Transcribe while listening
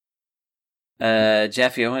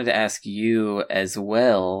Jeffy, I wanted to ask you as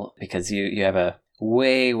well, because you have a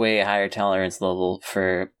way, way higher tolerance level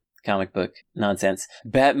for comic book nonsense.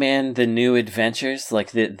 Batman: The New Adventures,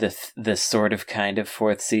 like the sort of kind of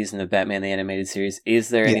fourth season of Batman the Animated Series. Is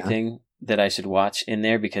there anything that I should watch in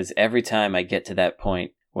there? Because every time I get to that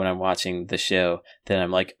point when I'm watching the show, then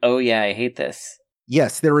I'm like, oh yeah, I hate this.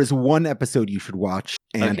 Yes, there is one episode you should watch,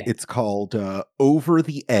 and it's called Over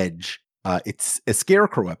the Edge. It's a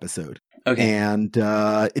Scarecrow episode. Okay. And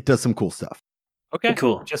it does some cool stuff. Okay,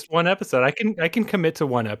 cool. Just one episode. I can commit to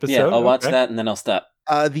one episode. Yeah, I'll watch that and then I'll stop.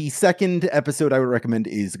 The second episode I would recommend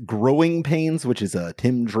is Growing Pains, which is a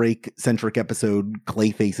Tim Drake-centric episode.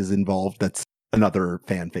 Clayface is involved. That's another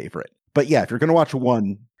fan favorite. But yeah, if you're going to watch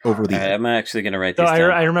one, Over the Edge. I'm actually going to write this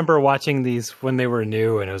down. I remember watching these when they were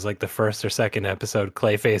new, and it was like the first or second episode.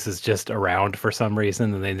 Clayface is just around for some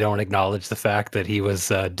reason, and they don't acknowledge the fact that he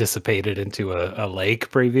was dissipated into a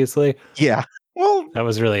lake previously. Yeah. Well, that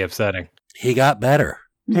was really upsetting. He got better.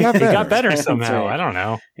 He got better somehow. Right. I don't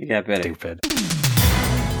know. He got better. Stupid.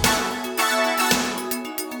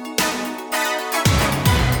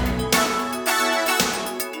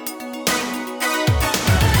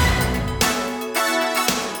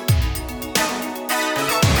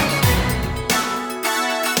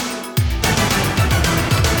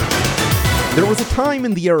 There was a time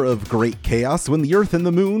in the era of great chaos when the Earth and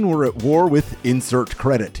the Moon were at war with insert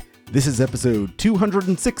credit. This is episode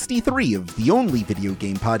 263 of the only video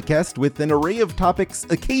game podcast with an array of topics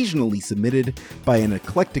occasionally submitted by an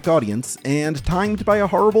eclectic audience and timed by a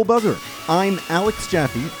horrible buzzer. I'm Alex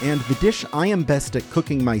Jaffe, and the dish I am best at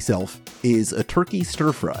cooking myself is a turkey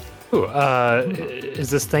stir-fry. Ooh, is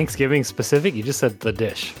this Thanksgiving specific? You just said the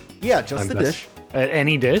dish. Yeah, just the dish.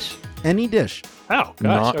 Any dish? Any dish. Oh,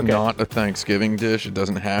 gosh. Not a Thanksgiving dish. It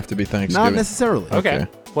doesn't have to be Thanksgiving. Not necessarily. Okay.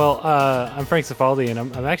 Well, I'm Frank Cifaldi, and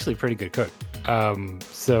I'm actually a pretty good cook.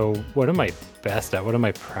 So what am I best at? What am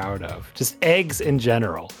I proud of? Just eggs in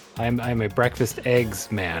general. I'm a breakfast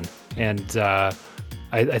eggs man. And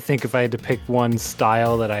I think if I had to pick one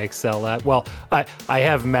style that I excel at, well, I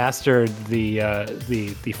have mastered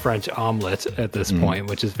the French omelet at this point,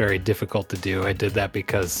 which is very difficult to do. I did that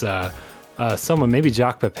because someone, maybe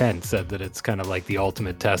Jacques Pepin, said that it's kind of like the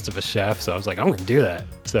ultimate test of a chef. So I was like, I'm going to do that.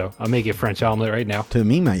 So I'll make you a French omelet right now. To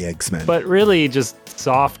me, my eggs, man. But really, just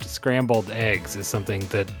soft scrambled eggs is something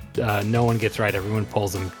that no one gets right. Everyone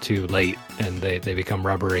pulls them too late, and they become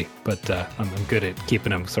rubbery. But I'm good at keeping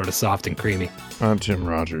them sort of soft and creamy. I'm Tim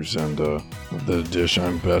Rogers, and the dish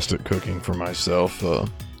I'm best at cooking for myself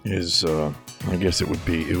is, I guess it would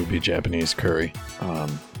be Japanese curry.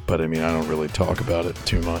 But I mean, I don't really talk about it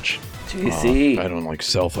too much. Juicy. I don't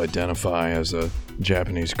self-identify as a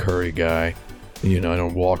Japanese curry guy. I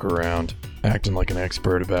don't walk around acting like an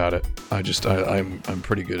expert about it. I'm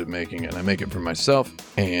pretty good at making it. And I make it for myself,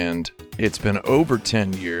 and it's been over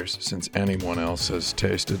 10 years since anyone else has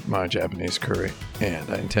tasted my Japanese curry, and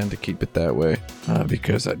I intend to keep it that way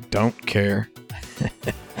because I don't care.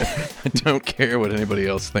 I don't care what anybody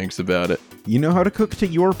else thinks about it. You know how to cook to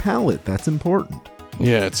your palate. That's important.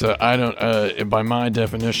 Yeah, it's I don't. By my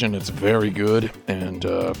definition, it's very good, and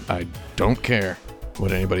I don't care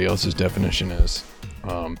what anybody else's definition is.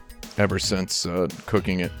 Ever since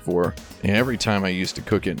cooking it every time I used to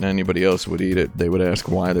cook it and anybody else would eat it, they would ask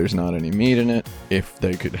why there's not any meat in it, if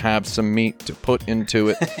they could have some meat to put into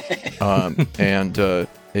it, and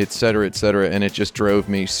et cetera, and it just drove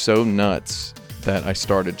me so nuts that I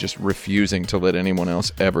started just refusing to let anyone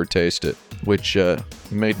else ever taste it, which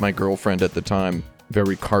made my girlfriend at the time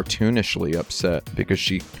very cartoonishly upset because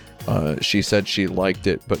she said she liked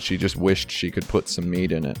it, but she just wished she could put some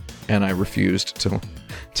meat in it, and I refused to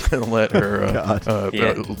let her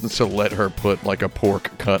to let her put like a pork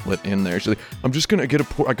cutlet in there. She's like, I'm just gonna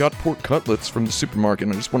I got pork cutlets from the supermarket,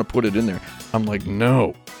 and I just want to put it in there. I'm like,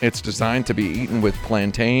 no, it's designed to be eaten with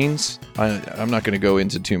plantains. I'm not gonna go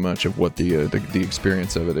into too much of what the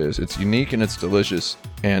experience of it is. It's unique and it's delicious.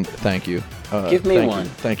 And thank you. Give me one.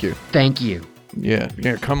 Thank you. Thank you. Yeah,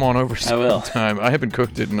 come on over sometime. I haven't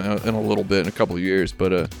cooked it in a little bit, in a couple of years,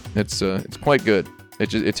 but it's quite good.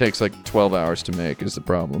 It takes like 12 hours to make is the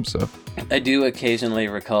problem. So I do occasionally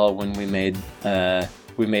recall when we made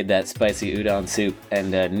that spicy udon soup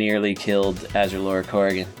and nearly killed Azure Laura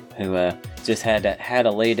Corrigan, who just had to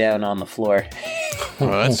lay down on the floor.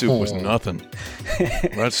 That soup was nothing.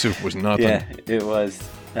 That soup was nothing. Yeah, it was.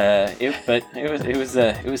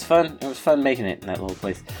 It was fun. It was fun making it in that little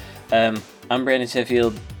place. I'm Brandon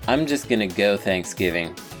Sheffield. I'm just gonna go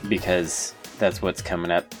Thanksgiving because that's what's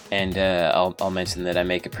coming up, and I'll mention that I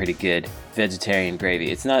make a pretty good vegetarian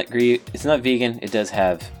gravy. It's not vegan. It does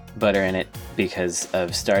have butter in it because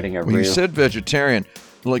of starting a When roux. you said vegetarian,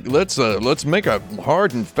 like let's make a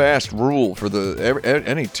hard and fast rule for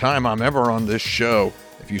any time I'm ever on this show.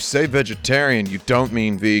 If you say vegetarian, you don't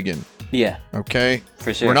mean vegan. Yeah, Okay?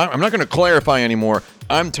 for sure. I'm not going to clarify anymore.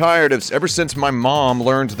 I'm tired of, ever since my mom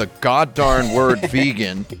learned the goddarn word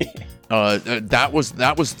vegan, that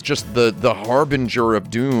was just the harbinger of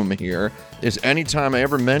doom here, is anytime I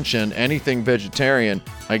ever mention anything vegetarian,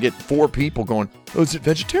 I get 4 people going, oh, is it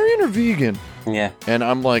vegetarian or vegan? Yeah, And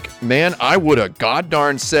I'm like, man, I would have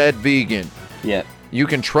goddarn said vegan. yeah. You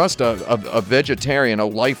can trust a vegetarian, a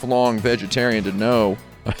lifelong vegetarian, to know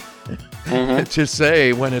to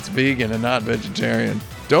say when it's vegan and not vegetarian.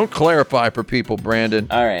 Don't clarify for people, Brandon.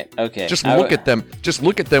 All right, okay. Just look at them. Just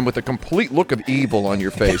look at them with a complete look of evil on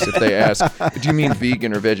your face if they ask, do you mean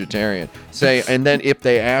vegan or vegetarian? Say, and then if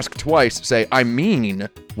they ask twice, say, I mean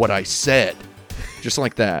what I said. Just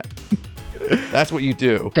like that. That's what you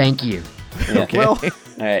do. Thank you. Yeah. Okay. Well,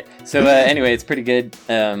 All right. So anyway, it's pretty good.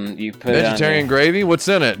 You put Vegetarian it gravy? What's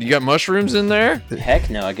in it? You got mushrooms in there? on there. Heck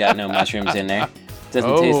no, I got no mushrooms in there.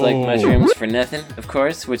 Doesn't taste like Oh. mushrooms for nothing, of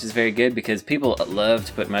course, which is very good because people love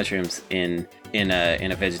to put mushrooms in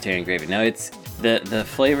a vegetarian gravy. Now it's the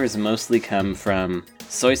flavors mostly come from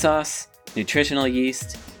soy sauce, nutritional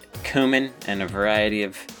yeast, cumin, and a variety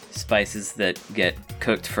of spices that get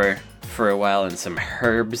cooked for a while, and some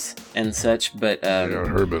herbs and such. But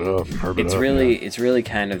herb it up. it's really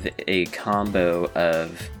kind of a combo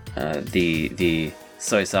of the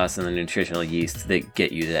soy sauce and the nutritional yeast that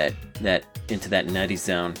get you that into that nutty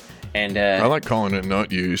zone. And I like calling it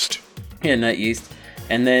nut yeast. yeah, nut yeast.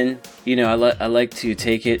 And then I like to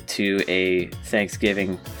take it to a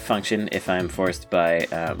Thanksgiving function if I'm forced by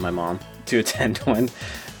my mom to attend one,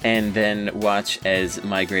 and then watch as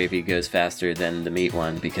my gravy goes faster than the meat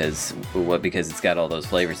one because it's got all those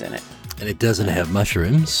flavors in it. And it doesn't have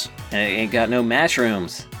mushrooms. And it ain't got no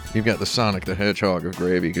mushrooms. You've got the Sonic the Hedgehog of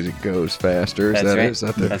gravy because it goes faster. That's Is that right. it? Is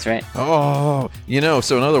that the... That's right. Oh,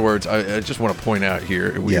 so in other words, I just want to point out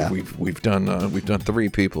here, we've done 3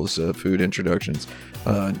 people's food introductions,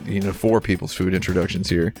 4 people's food introductions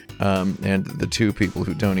here, and the 2 people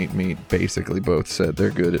who don't eat meat basically both said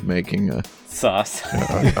they're good at making a Sauce.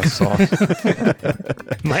 sauce.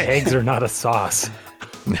 My eggs are not a sauce.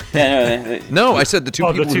 No, I said the 2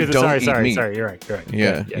 Oh, people who don't eat meat. Sorry, you're right.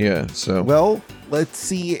 Yeah. So well, let's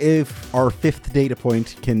see if our 5th data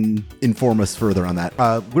point can inform us further on that.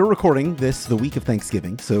 We're recording this the week of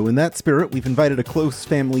Thanksgiving, so in that spirit, we've invited a close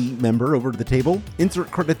family member over to the table.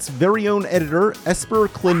 Insert Credit's very own editor, Esper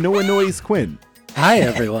Quinn. Hi,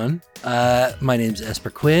 everyone. My name's Esper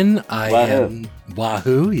Quinn. I am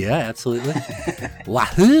Wahoo. Yeah, absolutely.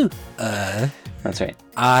 Wahoo. That's right.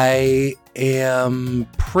 I am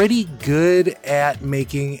pretty good at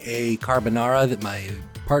making a carbonara that my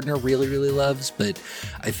partner really, really loves, but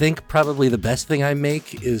I think probably the best thing I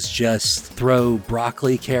make is just throw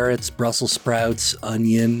broccoli, carrots, Brussels sprouts,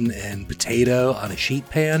 onion, and potato on a sheet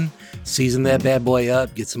pan, season that bad boy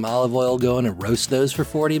up, get some olive oil going, and roast those for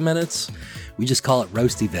 40 minutes. We just call it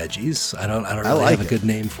roasty veggies. I don't really have a good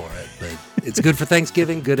name for it, but it's good for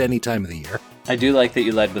Thanksgiving, good any time of the year. I do like that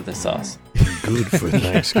you led with the sauce. good for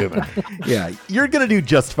Thanksgiving. Yeah, you're going to do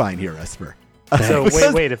just fine here, Esper. So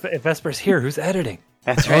wait. If Esper's here, who's editing?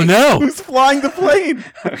 That's right. Oh no! Who's flying the plane?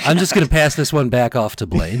 I'm just going to pass this one back off to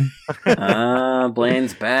Blaine.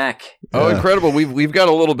 Blaine's back. Oh, incredible! We've got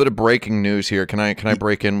a little bit of breaking news here. Can I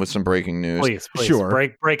break in with some breaking news? Please. Sure.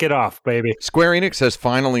 Break it off, baby. Square Enix has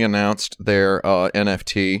finally announced their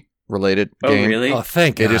NFT related Oh, game. really? Oh,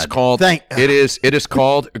 thank God. It is called it is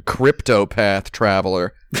called Cryptopath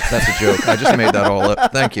Traveler. That's a joke. I just made that all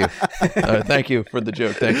up. Thank you. Thank you for the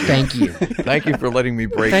joke. Thank you. Thank you. Thank you for letting me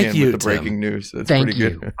break Thank in you, with the Tim. breaking news. That's Thank pretty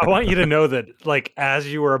you. good. I want you to know that, like, as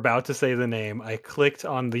you were about to say the name, I clicked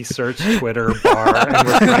on the search Twitter bar and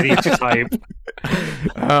was ready to type.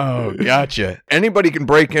 Oh, gotcha. Anybody can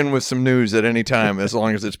break in with some news at any time as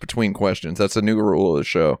long as it's between questions. That's a new rule of the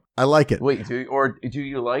show. I like it. Wait, do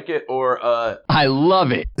you like it or I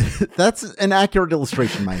love it. That's an accurate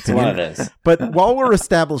illustration, in my It's one of opinion. those. But while we're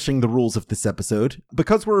establishing the rules of this episode,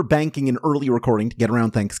 because we're banking an early recording to get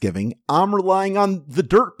around Thanksgiving, I'm relying on the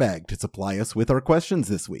Dirtbag to supply us with our questions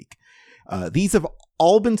this week. These have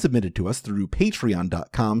all been submitted to us through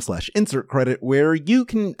patreon.com/insertcredit, where you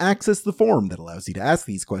can access the form that allows you to ask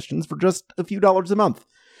these questions for just a few dollars a month.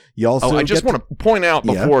 You also I just want to point out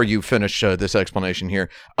before you finish this explanation here.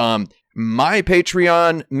 My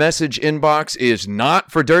Patreon message inbox is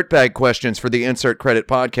not for dirtbag questions for the Insert Credit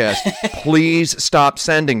podcast. Please stop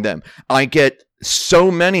sending them. I get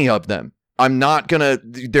so many of them. They're not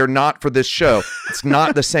for this show. It's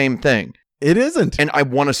not the same thing. It isn't. And I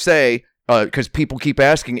want to say, because people keep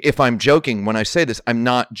asking if I'm joking when I say this, I'm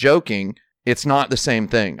not joking. It's not the same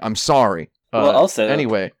thing. I'm sorry. Well, also,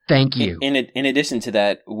 anyway, thank you. In addition to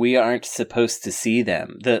that, we aren't supposed to see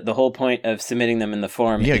them. The whole point of submitting them in the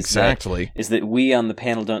form is that we on the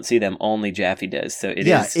panel don't see them. Only Jaffe does. So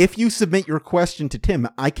if you submit your question to Tim,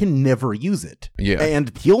 I can never use it. Yeah.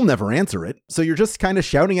 And he'll never answer it. So you're just kind of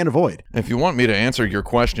shouting in a void. If you want me to answer your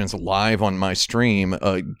questions live on my stream,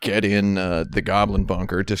 get in the Goblin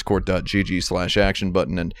Bunker, discord.gg/action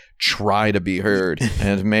button, and try to be heard.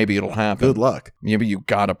 And maybe it'll happen. Good luck. Maybe you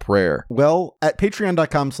got a prayer. Well, at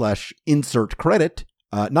patreon.com/insert credit,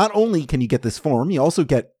 not only can you get this form, you also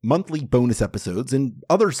get monthly bonus episodes and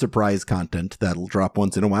other surprise content that'll drop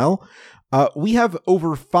once in a while. We have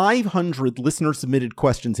over 500 listener-submitted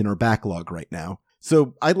questions in our backlog right now.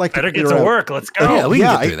 So I'd like to get to work. Let's go. Yeah, we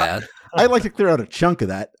can get through that. I'd like to clear out a chunk of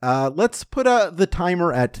that. Let's put the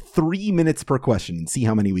timer at 3 minutes per question and see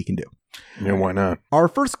how many we can do. Yeah, why not? Our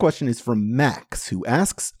first question is from Max, who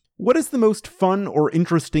asks, what is the most fun or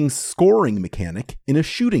interesting scoring mechanic in a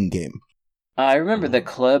shooting game? I remember the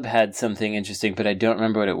club had something interesting, but I don't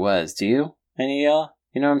remember what it was. Do you? Any of y'all?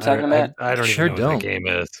 You know what I'm talking about? I don't even know what the game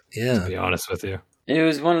is, to be honest with you. It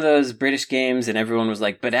was one of those British games, and everyone was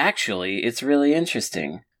like, but actually, it's really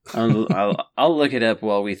interesting. I'll look it up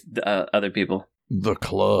while we other people. The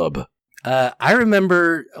club. I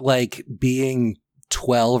remember being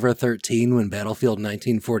 12 or 13 when Battlefield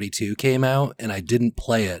 1942 came out, and I didn't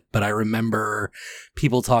play it, but I remember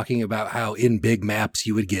people talking about how in big maps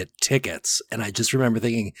you would get tickets, and I just remember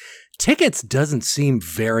thinking, tickets doesn't seem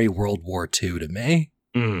very World War II to me.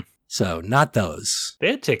 So not those.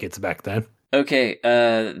 They had tickets back then. Okay,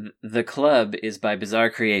 the club is by Bizarre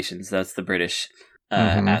Creations. That's the British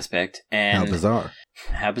aspect. And how bizarre.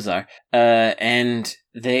 How bizarre. And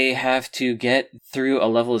they have to get through a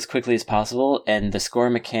level as quickly as possible, and the score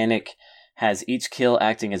mechanic has each kill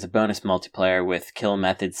acting as a bonus multiplier with kill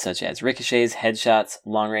methods such as ricochets, headshots,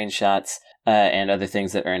 long-range shots, and other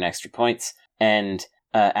things that earn extra points. And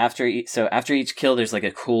after each kill, there's like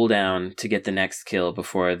a cooldown to get the next kill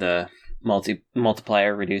before the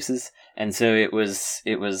multiplier reduces. And so it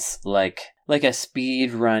was like a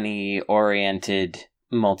speed-runny oriented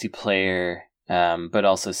multiplayer, but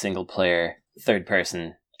also single-player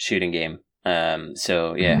third-person shooting game.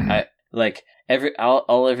 So yeah,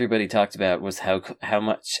 all everybody talked about was how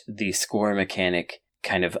much the score mechanic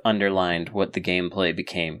kind of underlined what the gameplay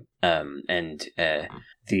became. And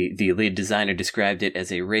the lead designer described it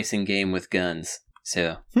as a racing game with guns.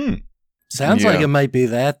 So sounds like it might be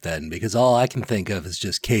that then, because all I can think of is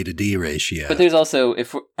just K to D ratio. But there's also,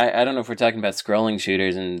 I don't know if we're talking about scrolling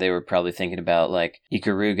shooters, and they were probably thinking about like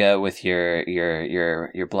Ikaruga with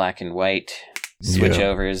your black and white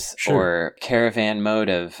switchovers, or caravan mode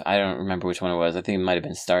of, I don't remember which one it was. I think it might have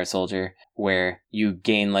been Star Soldier, where you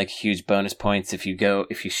gain like huge bonus points if you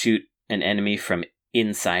shoot an enemy from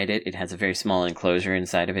inside it. It has a very small enclosure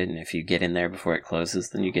inside of it, and if you get in there before it closes,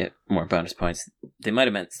 then you get more bonus points. They might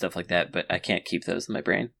have meant stuff like that, but I can't keep those in my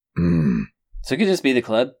brain. So it could just be the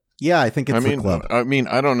club. Yeah, I think it's the club. I mean,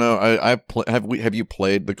 I don't know. Have you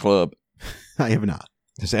played the club? I have not.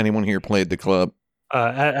 Has anyone here played the club?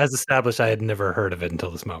 As established, I had never heard of it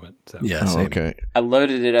until this moment. So. Yeah, okay. I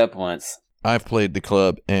loaded it up once. I've played the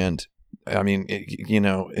club, and I mean,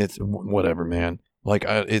 it's whatever, man. Like,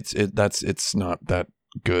 it's not that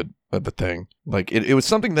good of a thing. Like, it was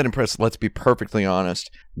something that impressed, let's be perfectly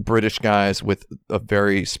honest, British guys with a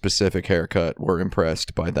very specific haircut were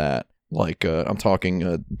impressed by that. Like, I'm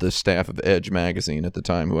talking the staff of Edge magazine at the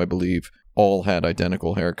time, who I believe all had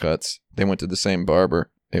identical haircuts. They went to the same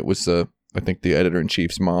barber. It was, I think, the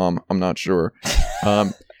editor-in-chief's mom. I'm not sure.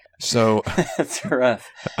 So that's rough.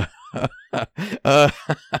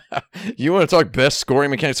 You want to talk best scoring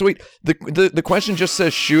mechanics? So wait, the question just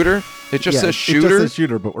says shooter. It just says shooter. It just says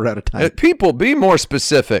shooter, but we're out of time. People, be more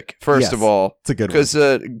specific. First of all, it's a good one,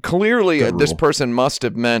 because clearly this person must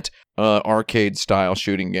have meant arcade style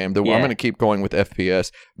shooting game. I'm going to keep going with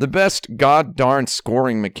FPS. The best god darn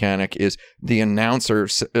scoring mechanic is the announcer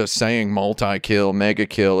saying multi kill, mega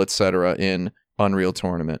kill, etc. in Unreal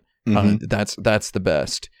Tournament. That's the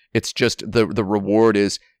best. It's just the reward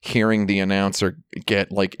is hearing the announcer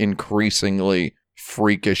get like increasingly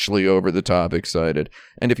freakishly over the top excited.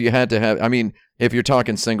 And if you had to have, I mean, if you're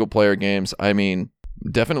talking single player games, I mean,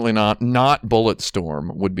 definitely not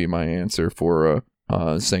Bulletstorm would be my answer for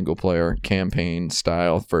single player campaign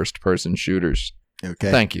style first person shooters.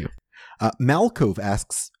 Okay. Thank you. Malkov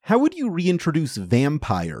asks, how would you reintroduce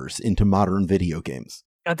vampires into modern video games?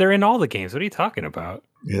 They're in all the games. What are you talking about?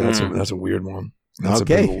 Yeah, that's a weird one. That's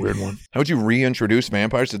Okay. a bit of a weird one. How would you reintroduce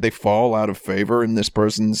vampires? Did they fall out of favor in this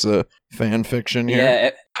person's fan fiction here? Yeah,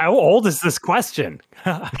 How old is this question?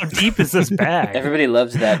 How deep is this bag? everybody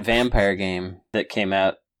loves that vampire game that came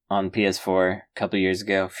out on PS4 a few years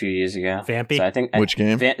ago. Vampy? So I think Which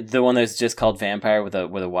game? the one that's just called Vampire with a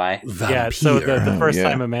Y. Yeah, so the Oh, first yeah.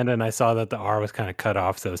 time Amanda and I saw that, the R was kind of cut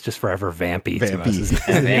off, so it's just forever Vampy to Vampy. us.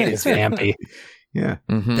 His name is Vampy. Yeah.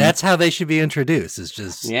 Mhm. That's how they should be introduced. It's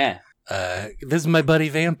just, Yeah. this is my buddy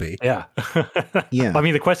Vampy. Yeah. Yeah. I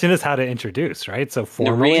mean, the question is how to introduce, right? So No,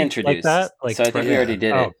 formally reintroduce. like that? Like, so I think we already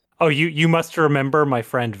did it. Oh, you must remember my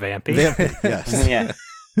friend Vampy. Vampy, yes. Yeah.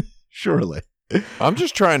 Surely. I'm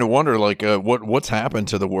just trying to wonder, like, what's happened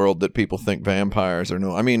to the world that people think vampires are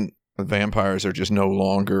no. I mean, vampires are just no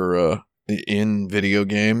longer in video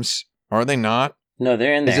games. Are they not? No,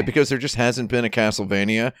 they're in there. Is it because there just hasn't been a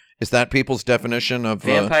Castlevania? Is that people's definition of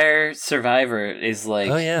Vampire Survivor is like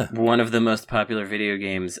Oh, yeah. one of the most popular video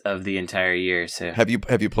games of the entire year. So, Have you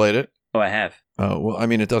played it? I have. Oh well, I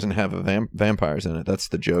mean, it doesn't have vampires in it. That's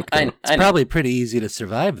the joke. Though. I It's know. probably pretty easy to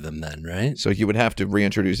survive them then, right? So you would have to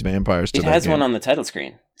reintroduce vampires to It that has game. one on the title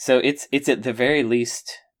screen, so it's at the very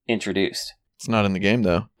least introduced. It's not in the game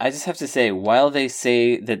though. I just have to say, while they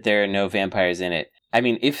say that there are no vampires in it, I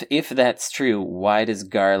mean, if that's true, why does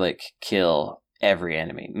garlic kill every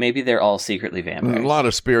enemy? Maybe they're all secretly vampires. A lot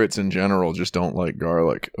of spirits in general just don't like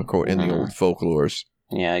garlic, in the old folklores.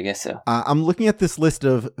 Yeah, I guess so. I'm looking at this list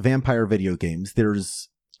of vampire video games. There's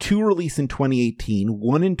 2 released in 2018,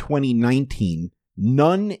 1 in 2019,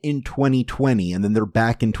 none in 2020, and then they're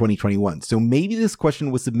back in 2021. So maybe this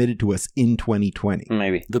question was submitted to us in 2020.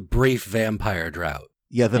 Maybe. The brief vampire drought.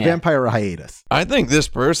 Yeah, the vampire hiatus. I think this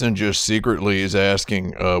person just secretly is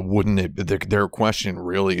asking, wouldn't it, their question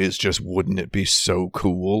really is just, wouldn't it be so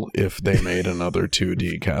cool if they made another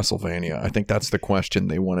 2D Castlevania? I think that's the question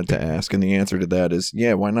they wanted to ask, and the answer to that is,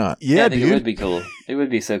 yeah, why not? Yeah, I think dude. it would be cool. It would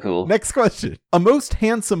be so cool. Next question. A most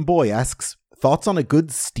handsome boy asks, thoughts on a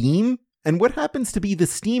good Steam? And what happens to be the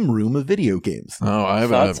Steam room of video games? Oh,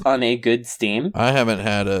 Thoughts on a good Steam? I haven't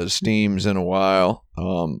had a Steams in a while,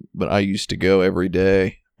 but I used to go every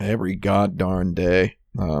day, every god-darn day,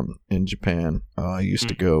 in Japan. I used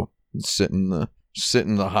to go sit in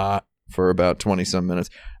the hot for about 20-some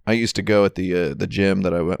minutes. I used to go at the gym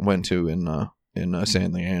that I went to in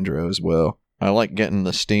San Leandro as well. I like getting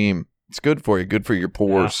the steam. It's good for you, good for your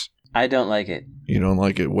pores. I don't like it. You don't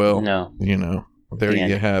like it? Well, No. There Yeah.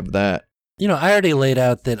 you have that. You know, I already laid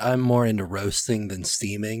out that I'm more into roasting than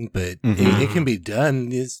steaming, but it can be done.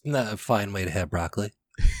 It's not a fine way to have broccoli.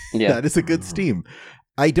 Yeah. That is a good Steam.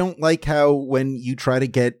 I don't like how when you try to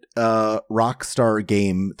get a Rockstar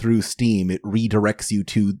game through Steam, it redirects you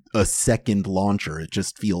to a second launcher. It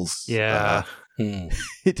just feels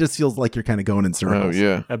it just feels like you're kind of going in circles. Oh,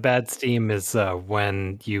 yeah. A bad Steam is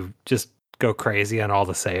when you just go crazy on all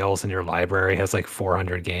the sales and your library has like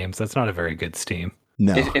 400 games. That's not a very good Steam.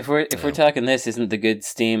 No. If we're talking this, isn't the good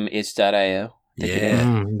Steam itch.io?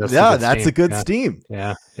 Yeah. That's a good Steam.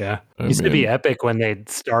 Yeah. I Used to be mean- Epic when they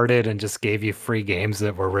started and just gave you free games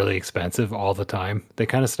that were really expensive all the time. They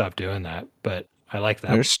kind of stopped doing that, but I like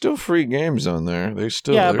that. There's still free games on there. They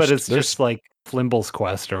still But it's there's- just like Flimble's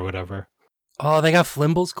Quest or whatever. Oh, they got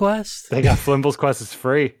Flimble's Quest? They got Flimble's Quest is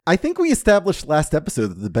free. I think we established last episode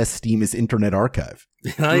that the best Steam is Internet Archive.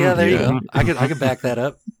 Oh, yeah, there you Yeah. go. I could back that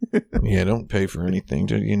up. Yeah, don't pay for anything.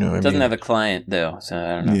 It doesn't have a client, though, so I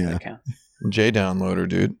don't know Yeah. if that counts. JDownloader,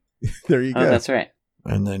 dude. There you Oh, go. that's right.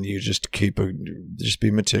 And then you just just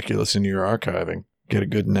be meticulous in your archiving. Get a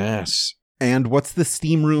good NAS. And what's the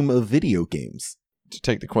Steam room of video games? To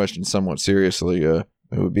take the question somewhat seriously, it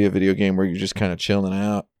would be a video game where you're just kind of chilling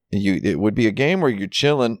out. It would be a game where you're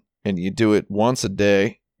chilling and you do it once a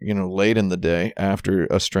day, late in the day after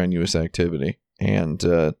a strenuous activity. And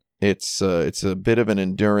it's a bit of an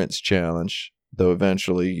endurance challenge, though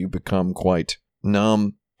eventually you become quite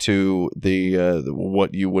numb to the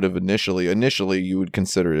what you would have initially you would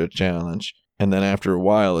consider it a challenge, and then after a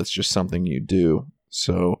while it's just something you do.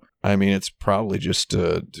 So I mean, it's probably just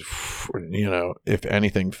if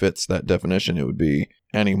anything fits that definition, it would be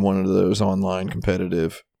any one of those online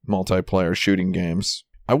competitive multiplayer shooting games.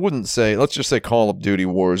 I wouldn't say, let's just say Call of Duty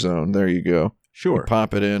Warzone. There you go. Sure. You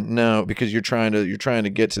pop it in. No, because you're trying to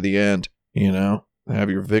get to the end, have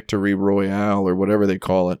your victory royale or whatever they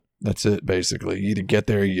call it. That's it, basically. You either get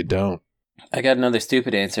there or you don't. I got another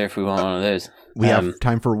stupid answer if we want one of those. We have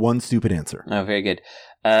time for one stupid answer. Oh, very good.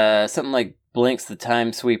 Something like Blink's the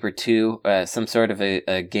Time Sweeper 2, some sort of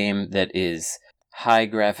a game that is high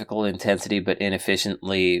graphical intensity but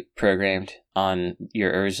inefficiently programmed on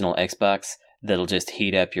your original Xbox that'll just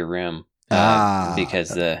heat up your room.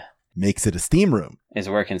 Because makes it a steam room. Is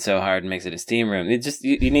working so hard and makes it a steam room. You just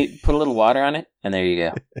you need put a little water on it, and there you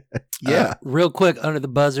go. Yeah. Real quick, under the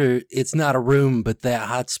buzzer, it's not a room, but that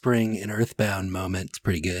hot spring in Earthbound moment's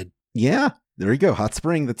pretty good. Yeah. There you go. Hot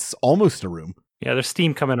spring. That's almost a room. Yeah, there's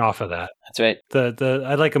steam coming off of that. That's right.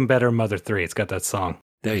 I like them better in Mother 3. It's got that song.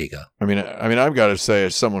 There you go. I mean, I've got to say,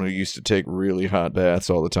 as someone who used to take really hot baths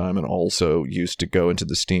all the time, and also used to go into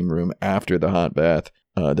the steam room after the hot bath,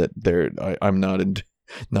 I'm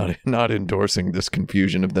not endorsing this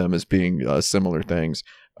confusion of them as being similar things.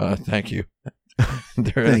 Thank you.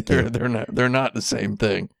 They're not the same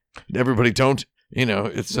thing. Everybody don't.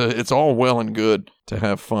 It's all well and good to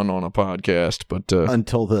have fun on a podcast, but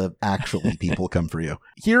until the actually people come for you.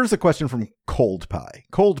 Here's a question from Cold Pie.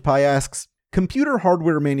 Cold Pie asks, computer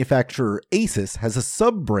hardware manufacturer Asus has a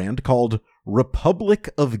sub-brand called Republic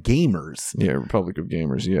of Gamers. Yeah, Republic of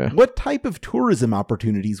Gamers, yeah. What type of tourism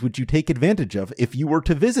opportunities would you take advantage of if you were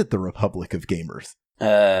to visit the Republic of Gamers?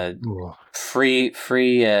 Free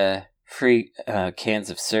cans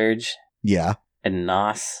of Surge. Yeah. And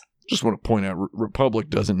NOS. Just want to point out, Republic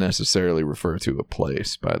doesn't necessarily refer to a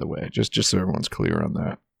place, by the way, just so everyone's clear on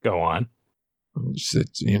that. Go on.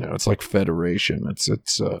 It's like Federation.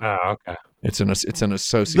 Okay. It's an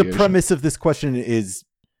association. The premise of this question is,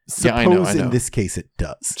 suppose I know. in this case it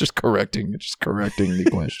does. Just correcting the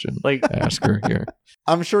question. Ask her here.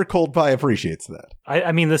 I'm sure Cold Pie appreciates that.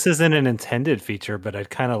 I mean, this isn't an intended feature, but I'd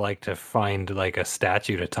kind of like to find like a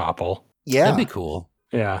statue to topple. Yeah. That'd be cool.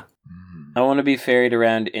 Yeah. I want to be ferried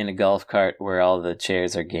around in a golf cart where all the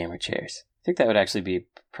chairs are gamer chairs. I think that would actually be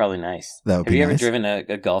probably nice. That would Have be you ever nice. driven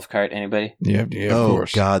a golf cart, anybody? Yeah, of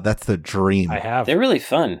course. Oh, God, that's the dream. I have. They're really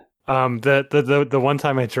fun. The one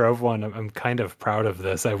time I drove one, I'm kind of proud of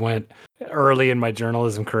this. I went early in my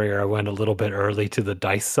journalism career. I went a little bit early to the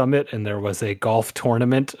DICE Summit, and there was a golf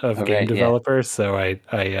tournament of game developers. So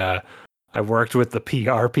I worked with the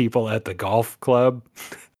PR people at the golf club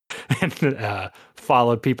and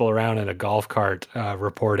followed people around in a golf cart,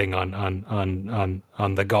 reporting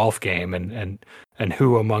on the golf game and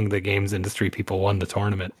who among the games industry people won the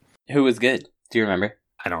tournament. Who was good? Do you remember?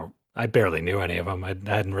 I barely knew any of them. I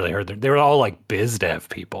hadn't really heard them. They were all like biz dev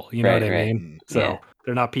people. You know what I mean? So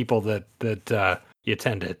they're not people that you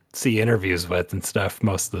tend to see interviews with and stuff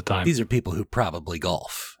most of the time. These are people who probably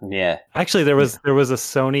golf. Yeah. Actually, there was a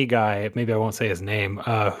Sony guy, maybe I won't say his name,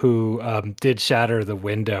 who did shatter the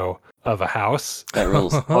window of a house That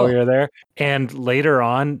rules. while we were there. And later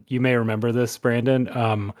on, you may remember this,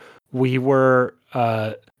 Brandon, we were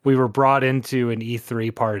brought into an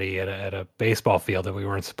E3 party at a baseball field that we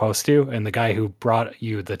weren't supposed to, and the guy who brought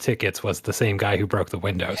you the tickets was the same guy who broke the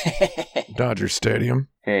windows. Dodger Stadium.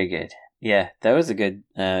 Very good. Yeah, that was a good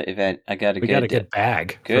event. We got a good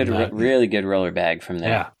bag. really good roller bag from there.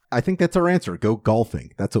 Yeah. I think that's our answer. Go golfing.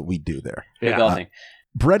 That's what we do there. Go golfing.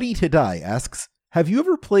 Bready to Die asks, have you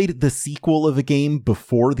ever played the sequel of a game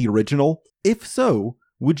before the original? If so,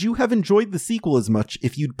 would you have enjoyed the sequel as much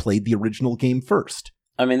if you'd played the original game first?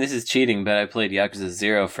 I mean, this is cheating, but I played Yakuza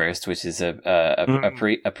 0 first, which is a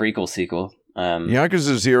prequel sequel.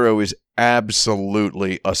 Yakuza 0 is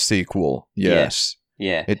absolutely a sequel. Yes.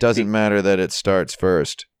 Yeah. It doesn't matter that it starts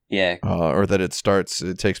first. Yeah. Or that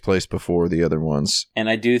it takes place before the other ones. And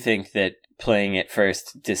I do think that playing it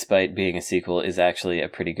first, despite being a sequel, is actually a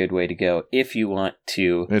pretty good way to go if you want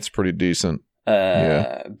to. It's pretty decent.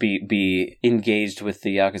 Be engaged with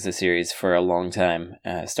the Yakuza series for a long time.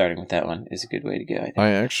 Starting with that one is a good way to go, I think. I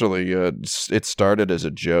actually, it started as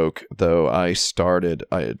a joke, though. I started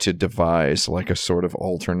to devise like a sort of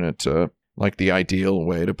alternate, like the ideal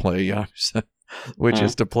way to play Yakuza, which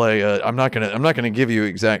is to play. I'm not gonna give you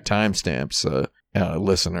exact timestamps,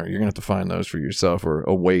 listener. You're gonna have to find those for yourself, or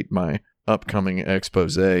await my upcoming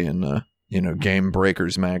expose in Game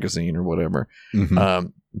Breakers magazine or whatever. Mm-hmm.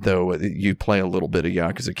 Though you play a little bit of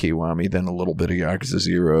Yakuza Kiwami, then a little bit of Yakuza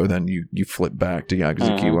 0, then you flip back to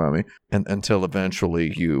Yakuza Kiwami, and until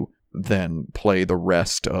eventually you then play the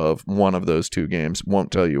rest of one of those two games.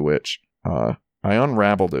 Won't tell you which. I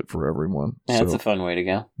unraveled it for everyone. Yeah, that's a fun way to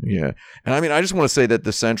go. Yeah. And I mean, I just want to say that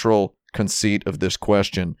the central conceit of this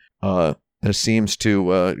question seems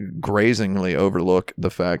to grazingly overlook the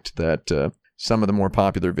fact that some of the more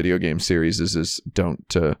popular video game series don't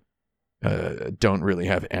really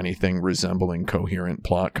have anything resembling coherent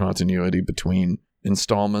plot continuity between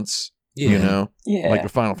installments. Yeah. Like the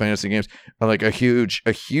Final Fantasy games, like a huge,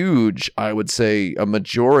 I would say a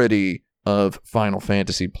majority of Final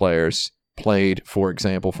Fantasy players played, for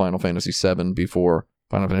example, Final Fantasy 7 before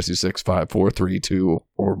Final Fantasy 6, 5, 4, 3, 2,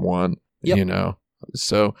 or 1,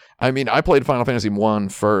 So, I mean, I played Final Fantasy 1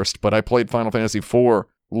 first, but I played Final Fantasy 4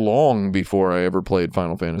 long before I ever played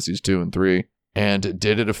Final Fantasies 2 and 3. And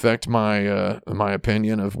did it affect my my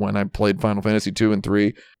opinion of when I played Final Fantasy 2 and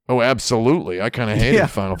 3? Oh, absolutely. I kind of hated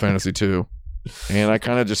Final Fantasy 2. And I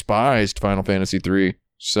kind of despised Final Fantasy 3.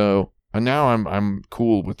 So now I'm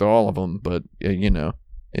cool with all of them, but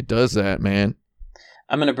it does that, man.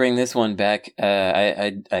 I'm going to bring this one back.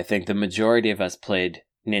 I think the majority of us played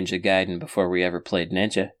Ninja Gaiden before we ever played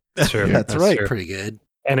Ninja. Sure, That's right. true. Pretty good.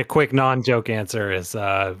 And a quick non-joke answer is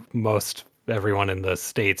most everyone in the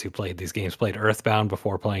States who played these games played Earthbound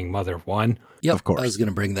before playing Mother 1. Yep, Of course. I was going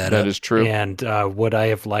to bring that up. That is true. And would I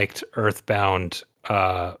have liked Earthbound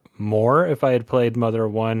more if I had played Mother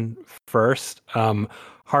 1 first?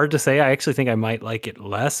 Hard to say. I actually think I might like it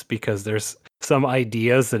less because there's some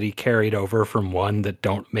ideas that he carried over from 1 that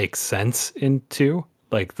don't make sense in 2.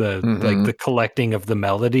 Like the collecting of the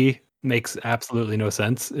melody makes absolutely no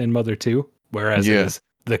sense in Mother 2, whereas it is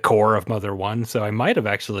the core of Mother 1. So I might have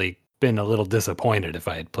actually been a little disappointed if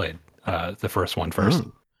I had played the first one first.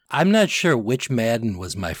 I'm not sure which Madden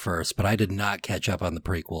was my first, but I did not catch up on the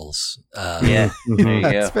prequels. Yeah, there you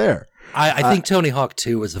That's go. fair. I think Tony Hawk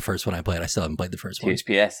 2 was the first one I played. I still haven't played the first one.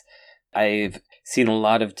 HPS. I've seen a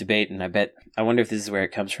lot of debate, and I wonder if this is where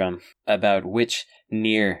it comes from, about which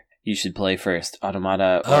Nier you should play first,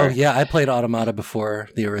 Automata or... Oh, yeah, I played Automata before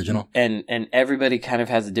the original. And everybody kind of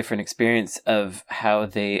has a different experience of how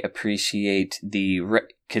they appreciate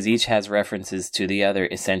because each has references to the other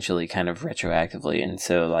essentially kind of retroactively. And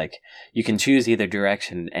so, like, you can choose either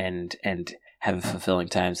direction and have a fulfilling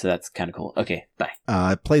time. So that's kind of cool. Okay,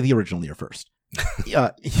 bye. Play the original Nier first.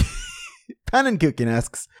 Panankookin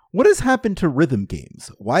asks, what has happened to rhythm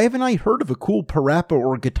games? Why haven't I heard of a cool Parappa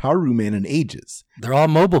or Gitaru Man in ages? They're all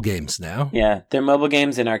mobile games now. Yeah, they're mobile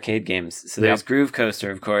games and arcade games. So there's Groove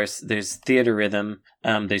Coaster, of course. There's Theater Rhythm.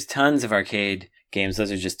 There's tons of arcade games.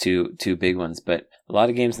 Those are just two big ones, but a lot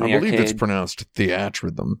of games in the arcade. I believe it's pronounced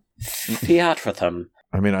Theatrhythm. Theatrhythm.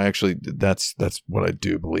 I mean, that's what I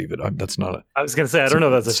do believe it. That's not a... I was going to say, I don't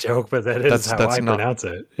know if that's a joke, but that is how I pronounce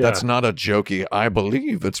it. Yeah. That's not a jokey. I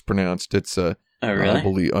believe it's pronounced. It's a... Oh,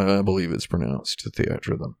 really? I believe it's pronounced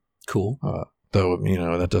Theatrhythm. Cool. Though,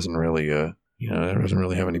 that doesn't really, that doesn't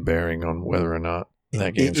really have any bearing on whether or not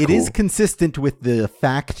that game's It cool. is consistent with the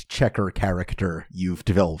fact checker character you've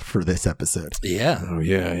developed for this episode. Yeah. Oh,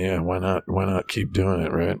 yeah. Why not keep doing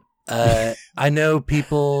it, right? I know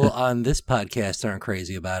people on this podcast aren't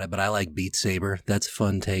crazy about it, but I like Beat Saber. That's a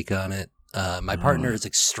fun take on it. My partner is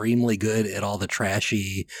extremely good at all the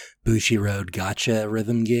trashy Bushiroad gotcha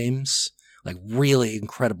rhythm games. Like, really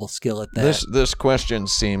incredible skill at that. This question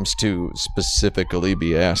seems to specifically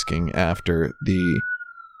be asking after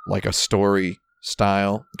a story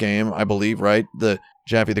style game, I believe, right?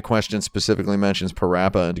 Jaffe, the question specifically mentions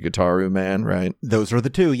Parappa and Gitaru Man, right? Those are the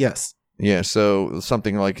two, yes. Yeah, so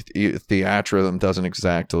something like Theatrhythm doesn't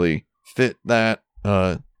exactly fit that.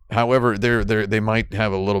 However, they might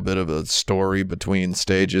have a little bit of a story between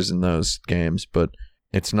stages in those games, but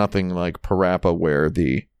it's nothing like Parappa where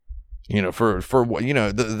the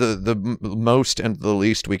most and the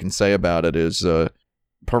least we can say about it is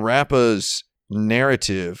Parappa's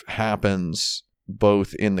narrative happens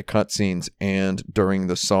both in the cutscenes and during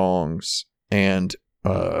the songs, and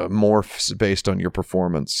morphs based on your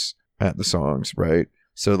performance at the songs, right?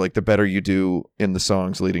 So, like, the better you do in the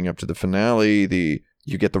songs leading up to the finale,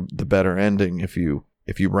 you get the better ending if you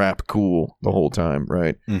rap cool the whole time,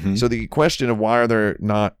 right? Mm-hmm. So the question of why are there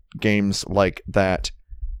not games like that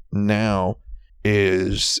now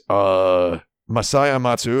is Masaya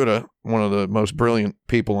Matsuura, one of the most brilliant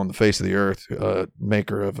people on the face of the earth,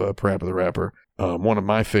 maker of Parappa the Rapper, one of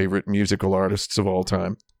my favorite musical artists of all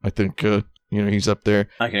time. I think he's up there.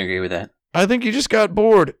 I can agree with that. I think he just got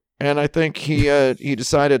bored, and I think he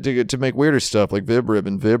decided to make weirder stuff like Vibrip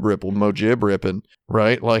and Vibripple, Mojibrippin',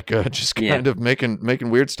 right? Like just kind of making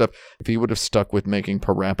weird stuff. If he would have stuck with making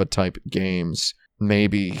Parappa type games,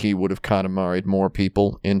 maybe he would have Katamari'd more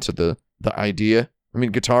people into the idea. I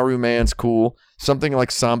mean, Gitaru Man's cool. Something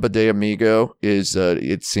like Samba de Amigo is,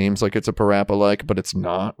 it seems like it's a Parappa-like, but it's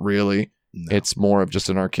not really. No. It's more of just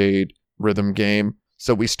an arcade rhythm game.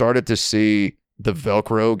 So we started to see the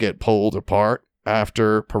Velcro get pulled apart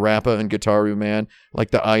after Parappa and Gitaru Man.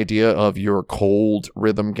 Like the idea of your cold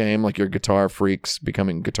rhythm game, like your Guitar Freaks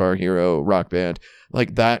becoming Guitar Hero Rock Band,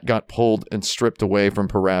 like that got pulled and stripped away from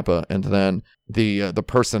Parappa, and then the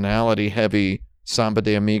personality heavy Samba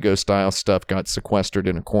de Amigo style stuff got sequestered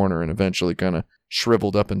in a corner and eventually kind of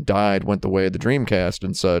shriveled up and died, went the way of the Dreamcast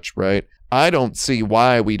and such, right? I don't see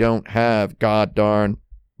why we don't have god darn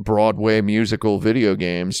Broadway musical video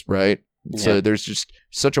games, right? Yeah. So there's just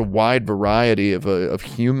such a wide variety of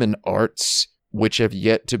human arts which have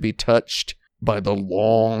yet to be touched by the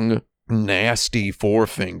long, nasty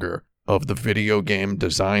forefinger of the video game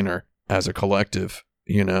designer as a collective,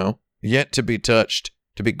 yet to be touched,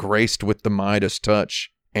 to be graced with the Midas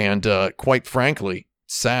touch. And quite frankly,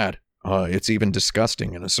 sad. It's even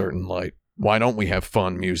disgusting in a certain light. Why don't we have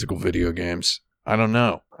fun musical video games? I don't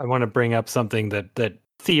know. I want to bring up something that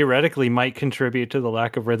theoretically might contribute to the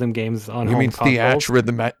lack of rhythm games on home consoles.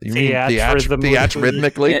 Theatrhythmically? Yeah,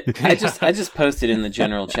 I just posted in the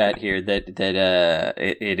general chat here that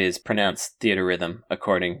it is pronounced theatrhythm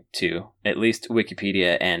according to at least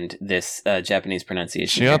Wikipedia and this Japanese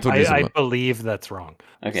pronunciation. I believe that's wrong.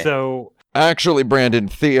 Okay. So actually, Brandon,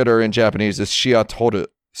 theater in Japanese is shiatoru,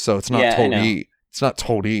 so it's not tori. It's not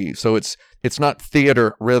tori, so it's not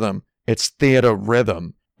theater rhythm. It's theater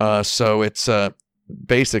rhythm. So it's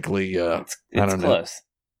basically it's I don't know.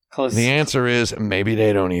 Close. The answer is maybe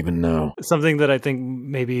they don't even know. Something that I think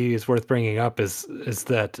maybe is worth bringing up is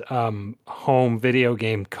that home video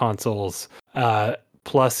game consoles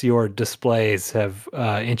plus your displays have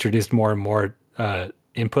introduced more and more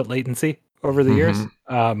input latency over the years.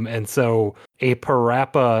 And so a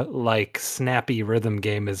Parappa-like snappy rhythm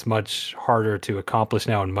game is much harder to accomplish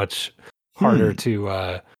now and much harder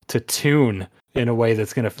to tune in a way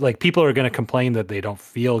that's going to, people are going to complain that they don't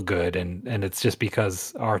feel good. And it's just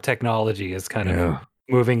because our technology is kind of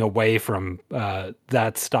moving away from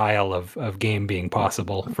that style of game being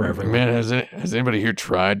possible for everyone. Man, has anybody here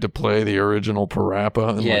tried to play the original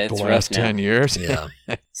Parappa in the last 10 years? Yeah.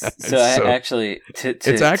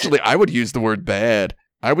 I would use the word bad.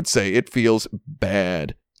 I would say it feels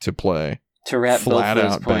bad to play. To wrap Flat both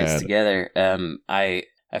those out points bad. together,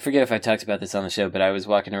 I forget if I talked about this on the show, but I was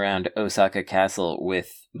walking around Osaka Castle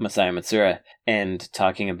with Masaya Matsura and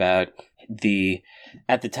talking about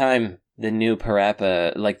at the time, the new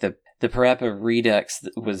Parappa, the Parappa Redux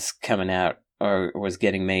was coming out or was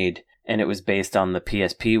getting made, and it was based on the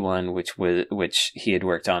PSP one, which he had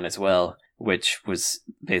worked on as well, which was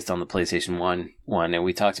based on the PlayStation 1, and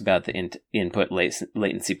we talked about the input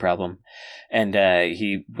latency problem, and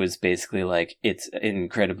he was basically like, it's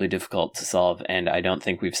incredibly difficult to solve, and I don't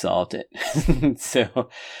think we've solved it. So,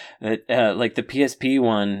 the PSP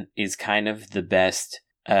one is kind of the best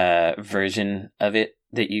version of it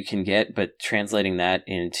that you can get, but translating that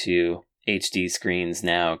into HD screens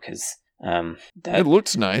now, because it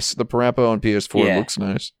looks nice. The Parappa on PS4 looks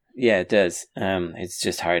nice. Yeah, it does. It's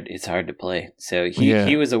just hard. It's hard to play. So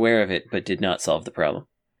he was aware of it, but did not solve the problem.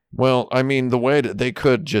 Well, I mean, the way that they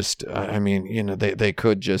could just, they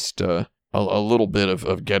could just, a little bit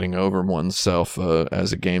of getting over oneself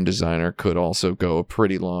as a game designer could also go a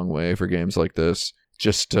pretty long way for games like this.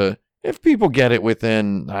 Just if people get it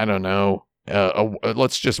within, I don't know,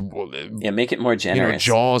 let's just make it more generous.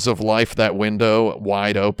 Jaws of life, that window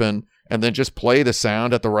wide open, and then just play the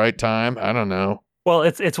sound at the right time. I don't know. Well,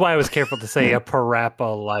 it's why I was careful to say a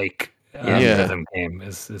Parappa-like rhythm game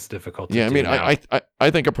is difficult to do. I mean, now.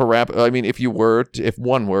 I think a Parappa, I mean, if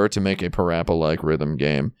one were to make a Parappa-like rhythm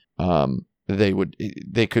game,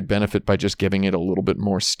 they could benefit by just giving it a little bit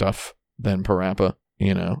more stuff than Parappa,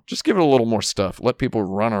 Just give it a little more stuff. Let people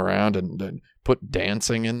run around and put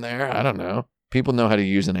dancing in there. I don't know. People know how to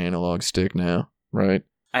use an analog stick now, right?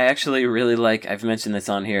 I actually really I've mentioned this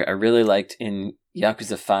on here, I really liked in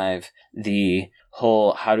Yakuza 5 the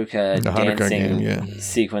whole Haruka dancing game,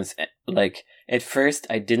 sequence. At first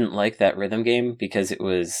I didn't like that rhythm game because it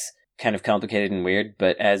was kind of complicated and weird,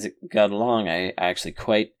 but as it got along, I actually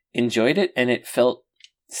quite enjoyed it, and it felt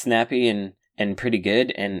snappy and pretty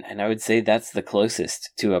good, and I would say that's the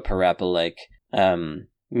closest to a Parappa-like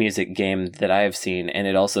music game that I have seen, and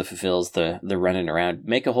it also fulfills the running around.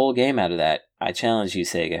 Make a whole game out of that. I challenge you,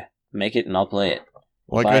 Sega. Make it and I'll play it.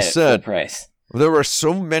 Like Buy I it said, full price. There are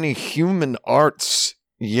so many human arts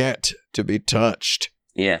yet to be touched.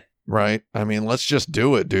 Yeah. Right? I mean, let's just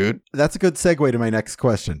do it, dude. That's a good segue to my next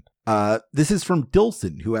question. This is from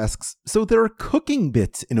Dilson, who asks, so there are cooking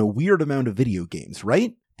bits in a weird amount of video games,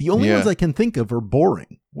 right? The only ones I can think of are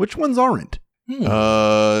boring. Which ones aren't?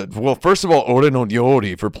 Well, first of all, Ore no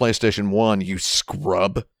Ryori for PlayStation 1, you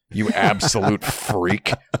scrub. You absolute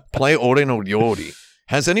freak. Play Ore no Ryori.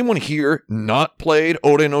 Has anyone here not played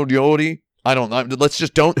Ore no Ryori? I don't know. Let's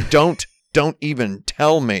just don't even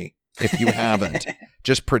tell me if you haven't.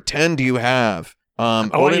 Just pretend you have. I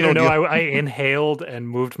want you to know I inhaled and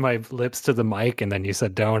moved my lips to the mic, and then you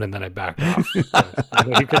said don't, and then I backed off.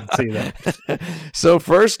 So, you couldn't see that. So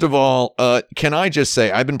first of all, can I just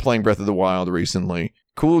say, I've been playing Breath of the Wild recently.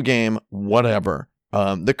 Cool game, whatever.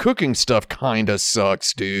 The cooking stuff kind of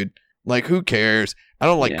sucks, dude. Like, who cares? I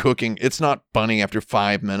don't like cooking. It's not funny after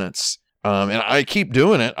 5 minutes. And I keep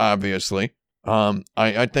doing it, obviously.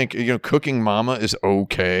 I think Cooking Mama is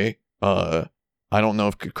okay. I don't know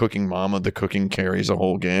if Cooking Mama, the cooking carries a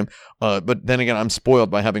whole game. But then again, I'm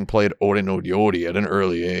spoiled by having played Ore no Ryori at an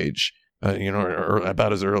early age. Or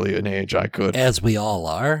about as early an age I could. As we all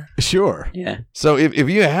are. Sure. Yeah. So if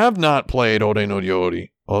you have not played Ore no Ryori,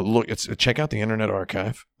 check out the Internet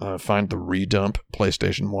Archive. Find the Redump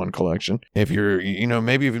PlayStation 1 collection. If you're,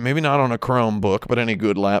 maybe not on a Chromebook, but any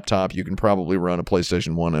good laptop, you can probably run a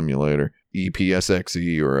PlayStation 1 emulator,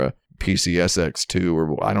 EPSXE or a PCSX2,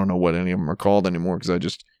 or I don't know what any of them are called anymore because I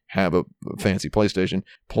just have a fancy PlayStation.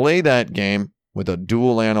 Play that game with a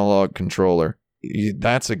dual analog controller.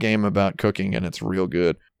 That's a game about cooking, and it's real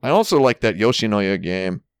good. I also like that Yoshinoya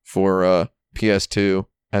game for PS2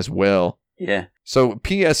 as well. Yeah. So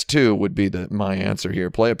PS2 would be my answer here.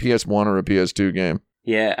 Play a PS1 or a PS2 game.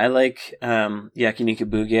 Yeah, I like Yakiniku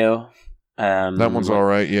Bugyo. That one's all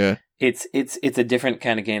right, yeah. It's a different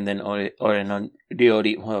kind of game than Ore no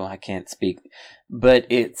Ryori. Whoa, I can't speak. But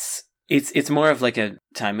it's more of like a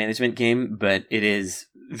time management game, but it is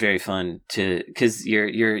very fun because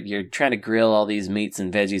you're trying to grill all these meats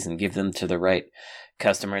and veggies and give them to the right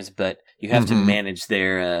customers, but you have to manage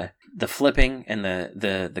their the flipping and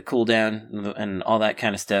the cooldown and all that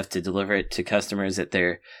kind of stuff to deliver it to customers at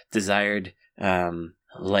their desired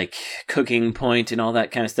like cooking point and all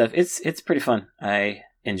that kind of stuff. It's pretty fun. I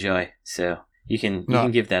enjoy. So you can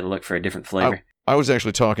give that a look for a different flavor. I was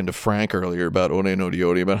actually talking to Frank earlier about Ore no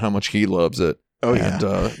Ryori, about how much he loves it. Oh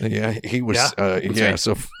yeah, and he was right.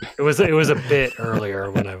 So it was a bit earlier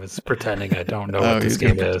when I was pretending I don't know what this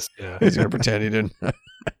game is. Yeah. He's gonna pretend he didn't.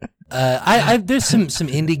 There's some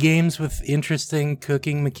indie games with interesting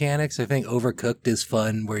cooking mechanics. I think Overcooked is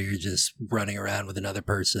fun, where you're just running around with another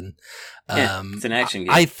person. It's an action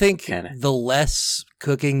game. I think kinda. The less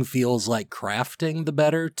cooking feels like crafting, the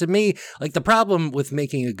better. To me, like the problem with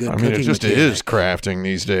making a good cooking it just mechanic, is crafting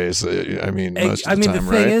these days. Most of the time, the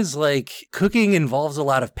right? thing is, like, cooking involves a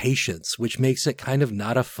lot of patience, which makes it kind of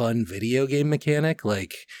not a fun video game mechanic.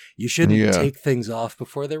 Like, you shouldn't take things off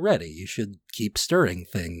before they're ready. You should keep stirring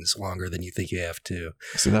things longer than you think you have to.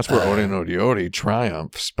 See, that's where Ore no Ryori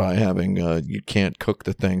triumphs by having you can't cook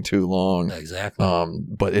the thing too long. Exactly.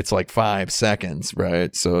 But it's like 5 seconds,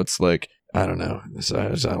 right? So it's like, I don't know.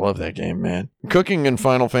 I love that game, man. Cooking in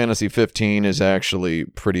Final Fantasy 15 is actually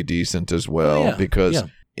pretty decent as well because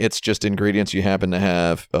it's just ingredients you happen to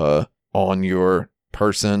have on your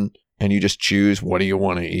person, and you just choose what do you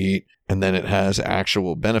want to eat, and then it has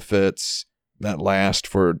actual benefits that last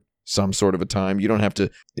for some sort of a time. You don't have to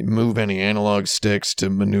move any analog sticks to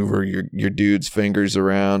maneuver your dude's fingers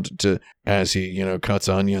around to as he cuts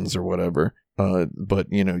onions or whatever. But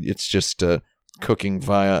it's just cooking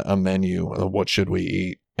via a menu. What should we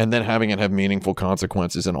eat? And then having it have meaningful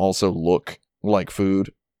consequences and also look like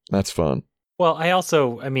food. That's fun. Well,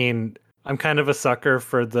 I'm kind of a sucker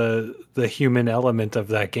for the human element of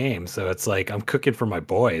that game. So it's like I'm cooking for my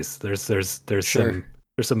boys. There's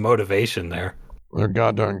some motivation there. They're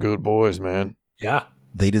goddamn good boys, man. Yeah.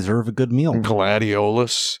 They deserve a good meal.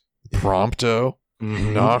 Gladiolus, Prompto,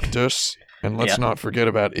 Noctis, and let's not forget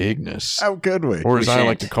about Ignis. How could we? Or as I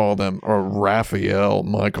like to call them, Raphael,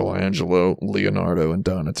 Michelangelo, Leonardo, and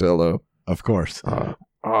Donatello. Of course.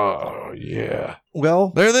 Oh, yeah.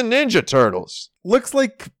 Well, they're the Ninja Turtles. Looks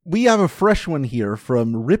like we have a fresh one here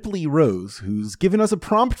from Ripley Rose, who's given us a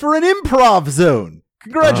prompt for an improv zone.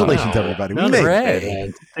 Congratulations, everybody. We made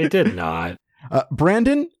it. They did not.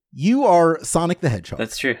 Brandon, you are Sonic the Hedgehog.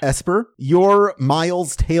 That's true. Esper, you're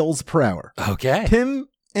Miles Tails Prower. Okay. Tim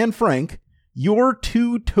and Frank, you're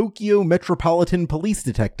two Tokyo Metropolitan Police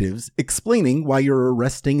detectives explaining why you're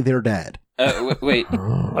arresting their dad. Wait.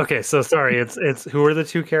 Okay, so sorry. It's who are the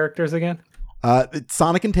two characters again? It's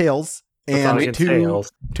Sonic and Tails and two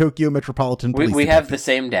Tokyo Metropolitan Police We detectives. have the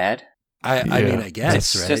same dad? I mean, I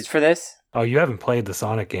guess, right? Just for this? Oh, you haven't played the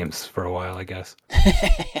Sonic games for a while, I guess.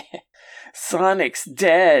 Sonic's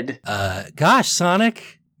dead. Gosh,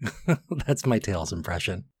 Sonic. That's my Tails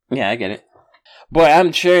impression. Yeah, I get it. Boy,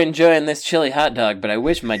 I'm sure enjoying this chili hot dog, but I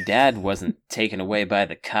wish my dad wasn't taken away by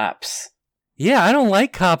the cops. Yeah, I don't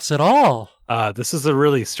like cops at all. This is a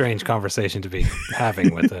really strange conversation to be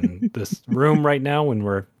having within this room right now when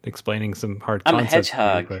we're explaining some hard concepts. I'm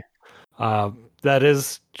a hedgehog. That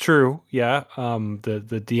is true, yeah.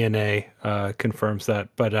 The DNA confirms that.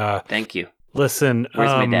 But thank you. Listen, where's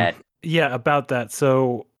my dad? Yeah, about that.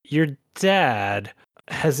 So your dad,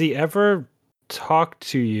 has he ever talked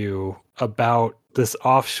to you about this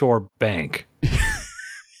offshore bank?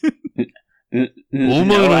 We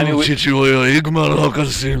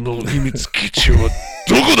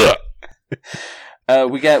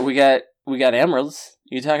got emeralds.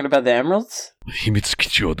 You talking about the emeralds? 秘密基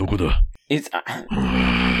地はどこだ? It's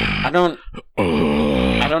I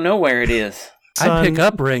don't know where it is. I pick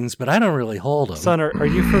up rings, but I don't really hold them. Son, are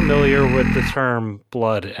you familiar with the term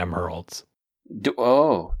blood emeralds?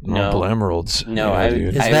 No. Emeralds. No, Yeah,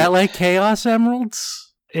 dude. Is that like Chaos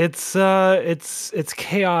Emeralds? It's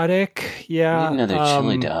chaotic. Yeah. Need another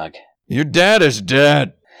chili dog. Your dad is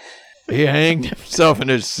dead. He hanged himself in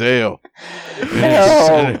his sail.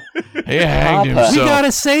 No. He hanged Papa. himself. We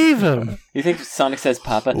gotta save him. You think Sonic says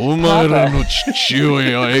Papa? お前らの父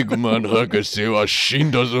親エッグマン博士は死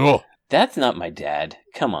んだぞ。 That's not my dad.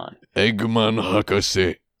 Come on. エッグマン博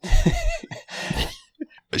士。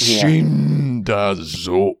死んだ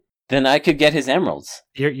ぞ。 Then I could get his emeralds.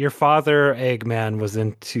 Your father, Eggman, was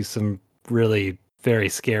into some really very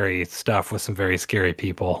scary stuff with some very scary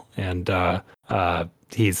people, and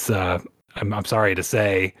he's I'm sorry to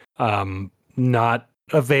say not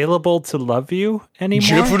available to love you ジ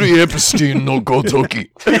ェ anymore. フリー・エプスティンのごとき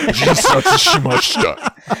自殺しまし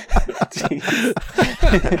た。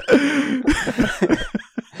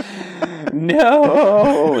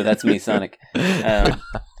 No, that's me, Sonic. Can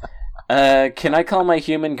I call my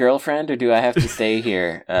human girlfriend, or do I have to stay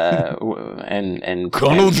here? And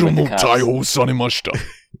彼女も逮捕されました。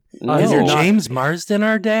 No. Is your James Marsden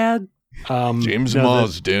our dad? ジェームズ・マー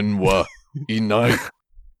ズデンはいない。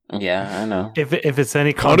 Yeah, I know. If it's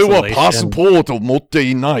any 彼はパス consolation, ポートを持って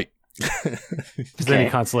いない。 if it's any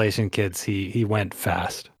consolation, kids, he went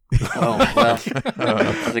fast. Oh well, that's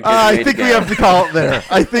a good I way think to we go. have to call it there.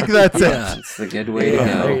 I think that's it. That's a good way to go.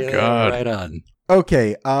 Oh, God. Right on.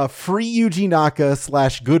 Okay, free Yuji Naka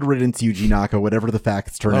 / good riddance Yuji Naka, whatever the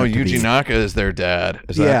facts turn Oh, out to be. Yuji Naka is their dad.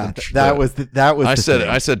 Is Yeah, that was the I said thing.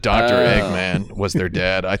 I said Dr. Oh. Eggman was their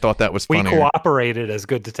dad. I thought that was We funny. cooperated as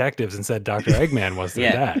good detectives and said Dr. Eggman was their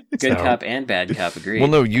Yeah, dad. good So- cop and bad cop agree. Well,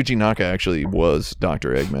 no, Yuji Naka actually was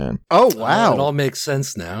Dr. Eggman. Oh It wow, all makes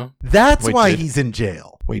sense now. that's Wait, why did- he's in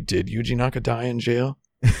jail. Wait, did Yuji Naka die in jail?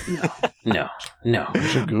 No. I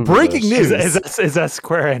should Google Breaking this. news. Is that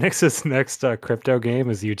Square Enix's next crypto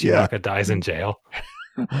game? Is Yuji Yeah. Naka dies in jail?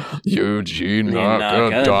 Yuji Naka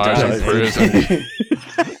Naka dies in dies. prison.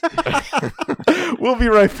 We'll be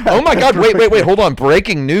right back. Oh my God! after a Wait! Hold on!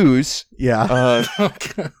 Breaking news. Yeah.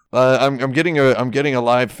 I'm getting a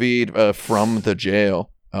live feed from the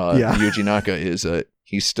jail. Yeah. Yuji Naka is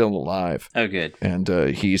he's still alive, Oh, good. and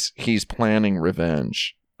he's planning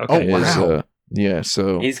revenge. Okay. Oh, wow. Yeah.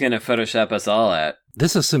 So He's gonna Photoshop us all out.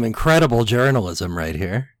 This is some incredible journalism right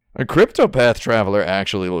here. a Cryptopath Traveler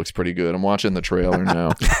actually looks pretty good. I'm watching the trailer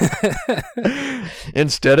now.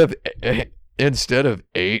 Instead of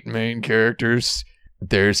 8 main characters,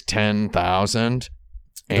 there's 10,000.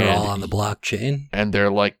 They're all on the blockchain. And they're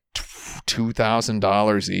like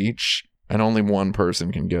 $2,000 each, and only one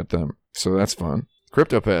person can get them. So that's fun.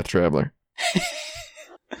 Cryptopath Traveler.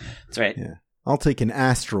 That's right. Yeah. I'll take an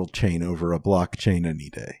astral chain over a blockchain any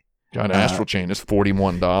day. God, Astral Chain is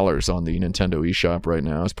 $41 on the Nintendo eShop right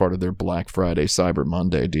now as part of their Black Friday Cyber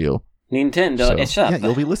Monday deal. Nintendo So- eShop. Yeah,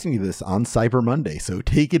 you'll be listening to this on Cyber Monday, so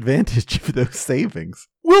take advantage of those savings.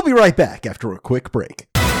 We'll be right back after a quick break.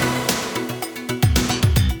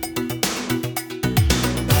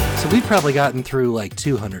 So we've probably gotten through like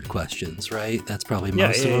 200 questions, right? That's probably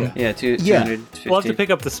most of them. Yeah, Yeah. 250. We'll have to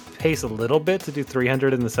pick up the pace a little bit to do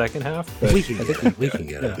 300 in the second half. but- We can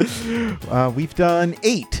get it. We've done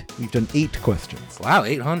 8. We've done 8 questions. Wow,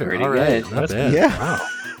 800. Pretty All right. good. Not That's- bad. Yeah.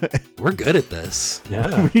 Wow. We're good at this.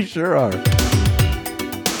 Yeah. We sure are.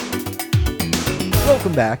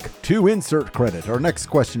 Welcome back to Insert Credit. Our next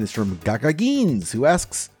question is from Gagagins, who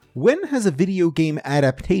asks, when has a video game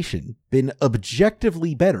adaptation been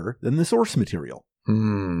objectively better than the source material?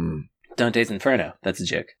 Dante's Inferno. That's a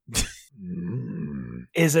joke.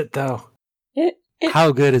 Is it though?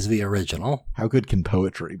 How good is the original? How good can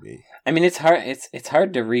poetry be? I mean, it's hard. It's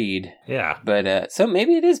hard to read, Yeah. but so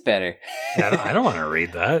maybe it is better. I don't want to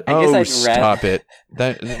read that. I guess I'd stop it.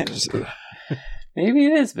 That Maybe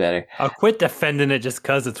it is better. I'll quit defending it just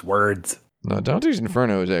because it's words. No, Dante's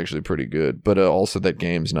Inferno is actually pretty good, but also that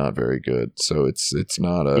game's not very good. So it's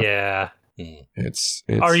not a Yeah. it's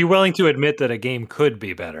Are you willing to admit that a game could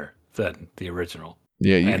be better than the original?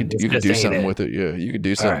 yeah, you And could it's you could just do ain't something it. with it. Yeah, you could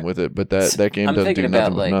do something right. with it, but that game I'm doesn't do thinking nothing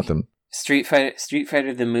about, with like, nothing. Street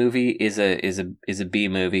Fighter the movie is a B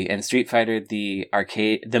movie, and Street Fighter the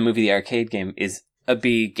arcade game is a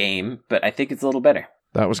B game, but I think it's a little better.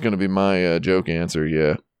 That was going to be my joke answer.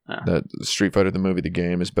 Yeah, Oh. that Street Fighter the movie, the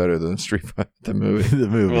game is better than Street Fighter the movie. The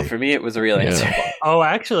movie. Well, for me, it was a real Yeah. answer. Oh,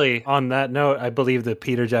 actually, on that note, I believe that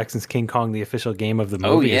Peter Jackson's King Kong, the official game of the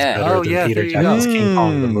movie, yeah. is better Oh, than yeah, Peter there you go. Jackson's King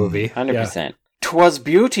Kong, the movie. 100%. "'Twas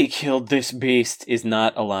beauty killed this beast" is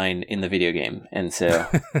not a line in the video game, and so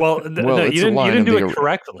Well, no, it's you a line didn't in do the it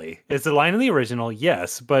correctly. It's a line in the original,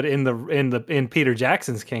 yes, but in Peter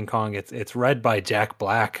Jackson's King Kong, it's read by Jack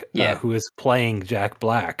Black, who is playing Jack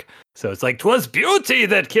Black. So it's like, "'Twas beauty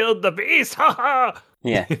that killed the beast." Ha ha.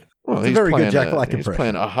 yeah. Well, It's a very good Jack Black He's impression.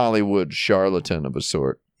 playing a Hollywood charlatan of a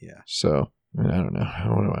sort. Yeah. So, I don't know.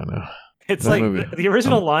 What do I know? It's That like movie- the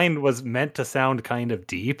original line was meant to sound kind of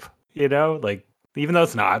deep, like, even though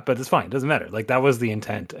it's not, but it's fine. It doesn't matter. Like, that was the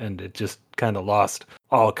intent, and it just kind of lost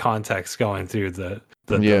all context going through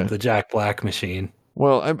the Jack Black machine.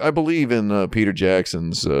 Well, I believe in Peter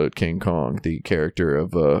Jackson's King Kong. The character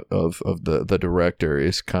of the director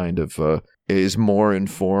is kind of is more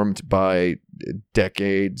informed by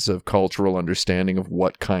decades of cultural understanding of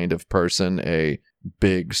what kind of person a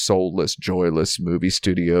big, soulless, joyless movie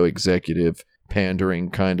studio executive, pandering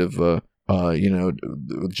kind of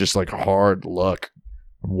just like hard luck,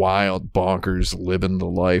 wild, bonkers, living the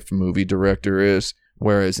life movie director is.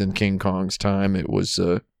 Whereas in King Kong's time, it was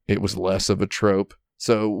less of a trope.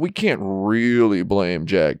 So we can't really blame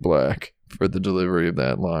Jack Black for the delivery of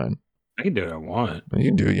that line. I can do what I want. You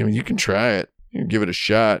can do it. I mean, you can try it. You can give it a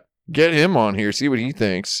shot. Get him on here. See what he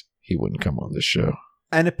thinks. He wouldn't come on this show.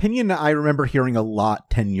 An opinion I remember hearing a lot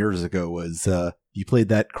 10 years ago was, you played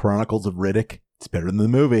that Chronicles of Riddick. It's better than the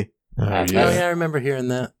movie. Oh, Oh, yeah, I remember hearing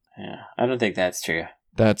that. Yeah, I don't think that's true.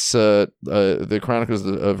 That's the Chronicles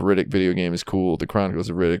of Riddick video game is cool. The Chronicles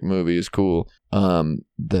of Riddick movie is cool.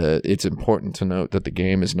 It's important to note that the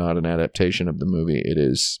game is not an adaptation of the movie.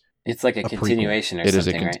 It's like a continuation or It is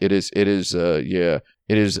something, right?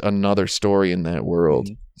 It is another story in that world.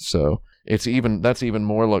 Mhm. So that's even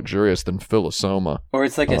more luxurious than Philosoma. Or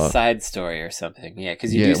it's like a side story or something. Yeah,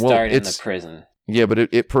 because you do start in the prison. Yeah, but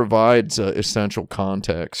it provides essential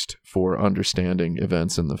context for understanding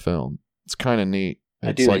events in the film. It's kind of neat.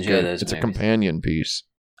 I do enjoy those It's a movies. companion piece.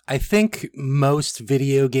 I think most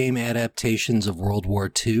video game adaptations of World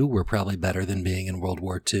War II were probably better than being in World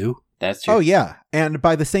War II. That's true. Oh, yeah. And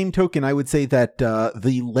by the same token, I would say that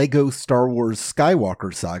the Lego Star Wars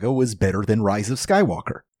Skywalker saga was better than Rise of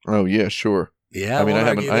Skywalker. Oh yeah, sure. Yeah, I mean, won't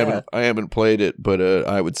I haven't played it, but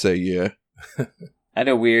I would say yeah. I had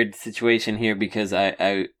a weird situation here because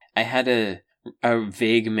I had a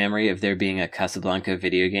vague memory of there being a Casablanca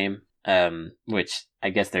video game, which I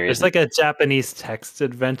guess there is. It's like a Japanese text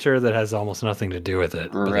adventure that has almost nothing to do with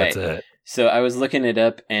it. But Right. that's it. So I was looking it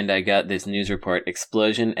up, and I got this news report: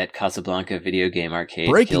 explosion at Casablanca video game arcade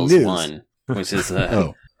Breaking kills news. one, which is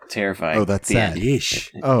Oh. terrifying. Oh, that's The sad. end. Yeesh.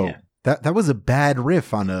 Oh, Yeah, that was a bad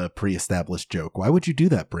riff on a pre-established joke. Why would you do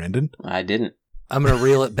that, Brandon? I didn't. I'm going to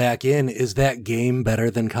reel it back in. Is that game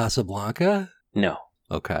better than Casablanca? No.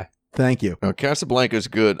 Okay. Thank you. Casablanca's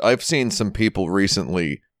good. I've seen some people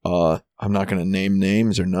recently. I'm not going to name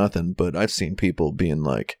names or nothing, but I've seen people being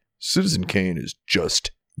like, "Citizen Kane is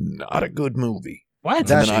just not a good movie." What?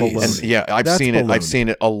 That's And then baloney. yeah, I've That's seen it. I've baloney. seen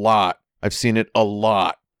it a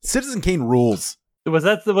lot. Citizen Kane rules. Was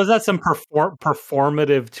that some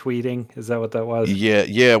performative tweeting? Is that what that was?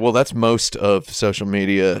 Yeah. Well, that's most of social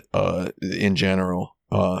media in general.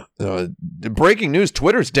 Breaking news: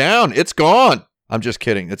 Twitter's down. It's gone. I'm just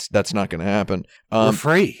kidding. That's not going to happen. We're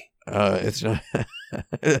free. It's not.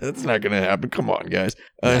 It's not going to happen. Come on, guys.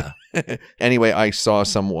 Yeah. Anyway, I saw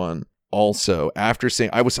someone also after saying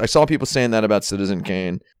I saw people saying that about Citizen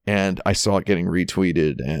Kane, and I saw it getting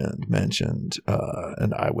retweeted and mentioned,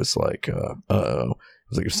 and I was like, uh-oh. I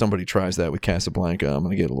was like, if somebody tries that with Casablanca, I'm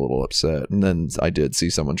going to get a little upset. And then I did see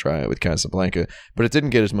someone try it with Casablanca, but it didn't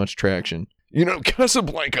get as much traction.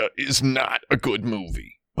 Casablanca is not a good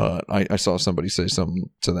movie. I saw somebody say something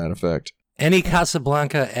to that effect. Any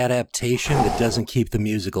Casablanca adaptation that doesn't keep the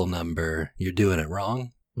musical number, you're doing it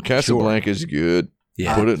wrong. Casablanca is good.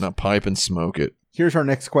 Yeah. Put it in a pipe and smoke it. Here's our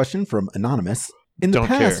next question from Anonymous. In the Don't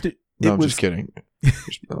past, care. it No, I'm was just kidding.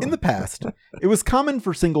 in the past, it was common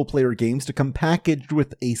for single-player games to come packaged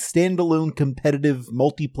with a standalone competitive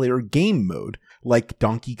multiplayer game mode, like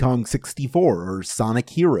Donkey Kong 64 or Sonic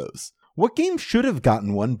Heroes. What game should have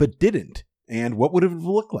gotten one but didn't? And what would it have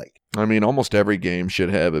looked like? I mean, almost every game should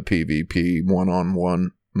have a PvP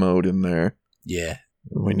one-on-one mode in there. Yeah.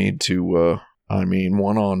 We need to,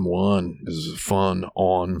 one-on-one is fun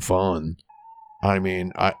on fun. I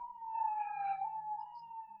mean, I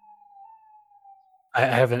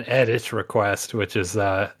have an edit request, which is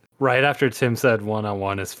right after Tim said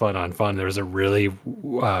one-on-one is fun on fun, there was a really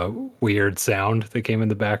weird sound that came in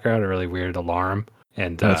the background, a really weird alarm.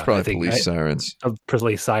 And that's probably I think police sirens. A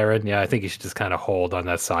police siren. Yeah, I think you should just kind of hold on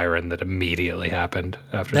that siren that immediately happened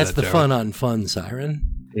after That's that the joke. fun on fun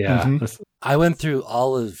siren. Yeah. Mhm. I went through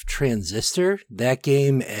all of Transistor. That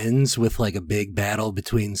game ends with like a big battle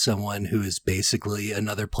between someone who is basically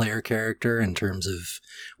another player character in terms of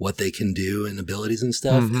what they can do and abilities and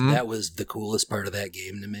stuff. Mhm. And that was the coolest part of that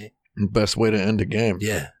game to me. Best way to end a game.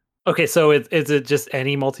 Yeah. Okay, so is it just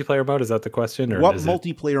any multiplayer mode? Is that the question? Or What is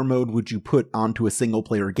multiplayer mode would you put onto a single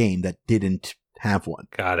player game that didn't have one?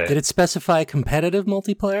 Got it. Did it specify competitive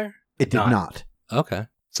multiplayer? It did Not. not. Okay.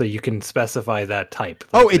 So you can specify that type.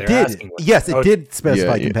 Oh, Like it they're did. asking what- Yes, it Oh, did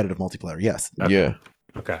specify Yeah. competitive multiplayer. Yes. Okay. Yeah.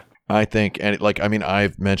 Okay. I think, and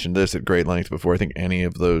I've mentioned this at great length before. I think any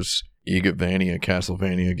of those Egavania,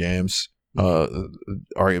 Castlevania games,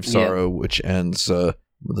 Aria of Sorrow, which ends the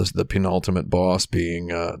penultimate boss being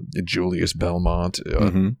Julius Belmont,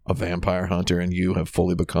 a vampire hunter, and you have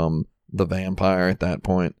fully become the vampire at that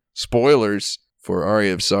point. Spoilers for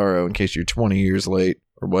Aria of Sorrow, in case you're 20 years late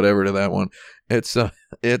or whatever to that one.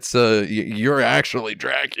 You're actually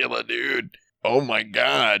Dracula, dude. Oh my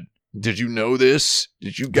God. Did you know this?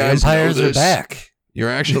 Did you guys Vampires know this? are back. You're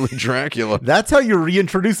actually Dracula. That's how you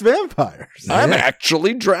reintroduce vampires. I'm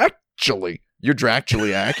actually Dracula. You're Dracula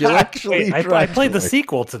Acula? Actually, Wait, I played the Dracula.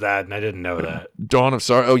 sequel to that, and I didn't know that. Dawn of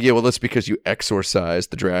Sorrow. Oh, yeah, well, that's because you exorcise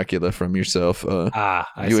the Dracula from yourself. I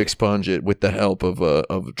You see. expunge it with the help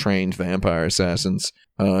of trained vampire assassins.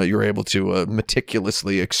 You're able to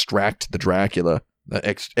meticulously extract the Dracula.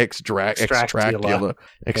 Extractula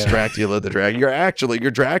the Dracula.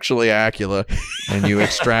 You're Dracula Acula, and you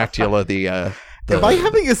extractula the Am I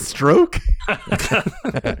having a stroke?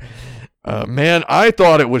 Man, I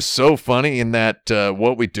thought it was so funny in that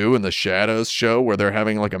What We Do in the Shadows show where they're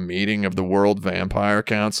having like a meeting of the World Vampire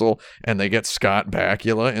Council and they get Scott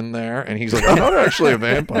Bakula in there and he's like, I'm not actually a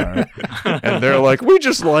vampire. And they're like, we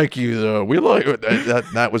just like you though. We like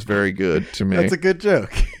that was very good to me. That's a good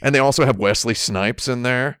joke. And they also have Wesley Snipes in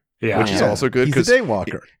there. Yeah. Which is also good He's a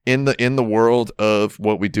daywalker. in the world of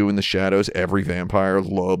What We Do in the Shadows, every vampire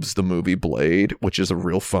loves the movie Blade, which is a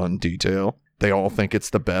real fun detail. They all think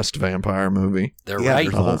it's the best vampire movie. They're Yeah, right.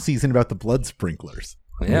 there's a whole season about the blood sprinklers.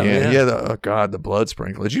 Yeah. Oh God, the blood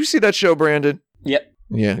sprinkler. Did you see that show, Brandon? Yep.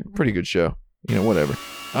 Yeah, pretty good show. Whatever.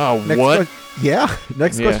 Oh, Next what? Next Yeah,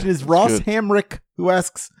 question is Ross good. Hamrick, who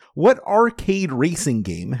asks, what arcade racing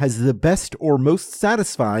game has the best or most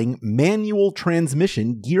satisfying manual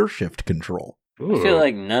transmission gear shift control? I feel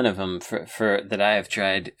like none of them for that I have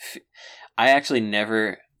tried. I actually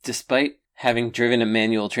never, despite having driven a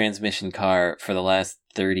manual transmission car for the last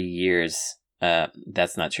 30 years,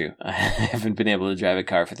 that's not true. I haven't been able to drive a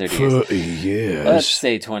car for 30 years. Let's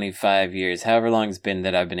say 25 years, however long it's been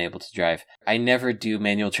that I've been able to drive. I never do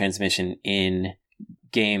manual transmission in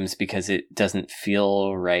games because it doesn't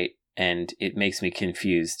feel right and it makes me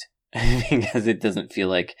confused because it doesn't feel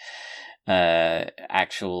like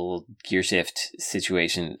actual gear shift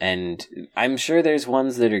situation. And I'm sure there's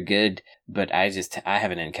ones that are good, but I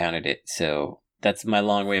haven't encountered it. So that's my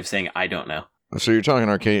long way of saying I don't know. So you're talking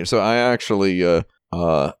arcade. So I actually,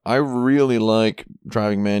 I really like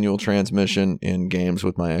driving manual transmission in games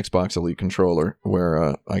with my Xbox Elite controller,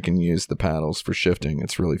 where I can use the paddles for shifting.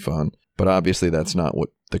 It's really fun. But obviously, that's not what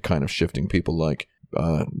the kind of shifting people like.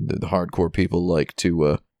 The hardcore people like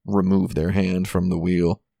to remove their hand from the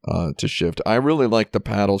wheel to shift. I really like the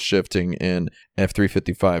paddle shifting in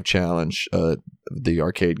F355 Challenge, the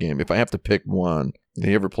arcade game. If I have to pick one,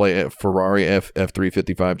 you ever play a Ferrari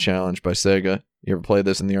F355 Challenge by Sega? You ever play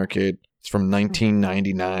this in the arcade? It's from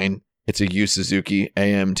 1999. It's a Yu Suzuki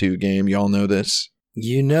AM2 game. Y'all know this?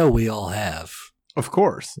 You know we all have. Of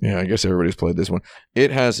course. Yeah, I guess everybody's played this one.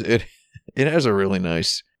 It has a really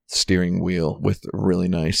nice steering wheel with really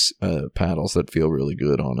nice paddles that feel really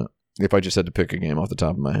good on it. If I just had to pick a game off the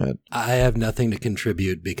top of my head. I have nothing to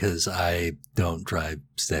contribute because I don't drive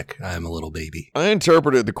stick. I'm a little baby. I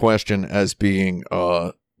interpreted the question as being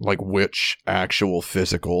like which actual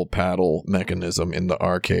physical paddle mechanism in the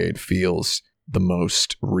arcade feels the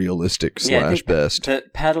most realistic / I think best. The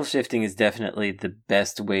paddle shifting is definitely the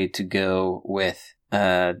best way to go with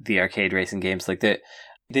the arcade racing games. Like they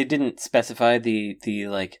didn't specify the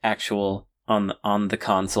like actual on the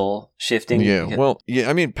console shifting. Yeah, well, yeah.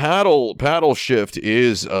 I mean, paddle shift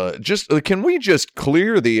is just. Can we just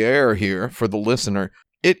clear the air here for the listener?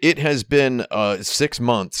 It has been 6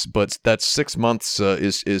 months, but that 6 months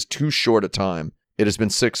is too short a time. It has been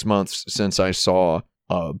 6 months since I saw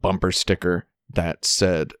a bumper sticker that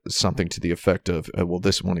said something to the effect of, well,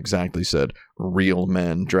 this one exactly said, "Real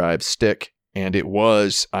men drive stick," and it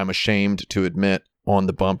was, I'm ashamed to admit, on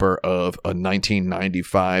the bumper of a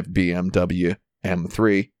 1995 BMW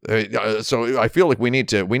M3. So I feel like we need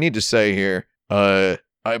to say here,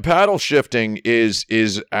 paddle shifting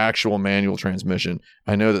is actual manual transmission.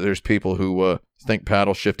 I know that there's people who think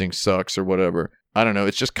paddle shifting sucks or whatever. I don't know.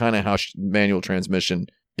 It's just kind of how manual transmission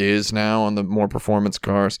is now on the more performance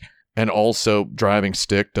cars. And also, driving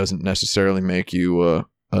stick doesn't necessarily make you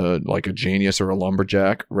like a genius or a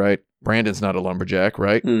lumberjack, right? Brandon's not a lumberjack,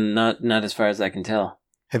 right? Not as far as I can tell.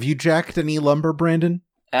 Have you jacked any lumber, Brandon?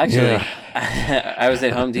 Actually, I was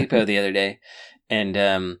at Home Depot the other day, and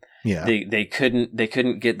they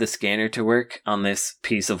couldn't get the scanner to work on this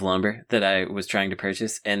piece of lumber that I was trying to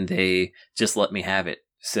purchase, and they just let me have it.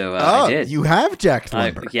 So I did. You have jacked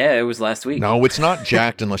lumber. Yeah, it was last week. No, it's not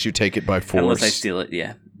jacked unless you take it by force. Unless I steal it,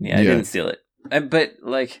 yeah. I didn't steal it. But,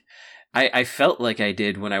 like, I felt like I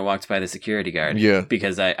did when I walked by the security guard. Yeah.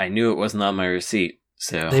 Because I knew it wasn't on my receipt.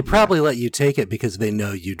 So they probably let you take it because they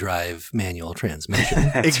know you drive manual transmission.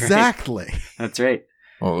 Exactly. Right. That's right.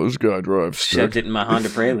 Oh, this guy drives stick. Shoved it in my Honda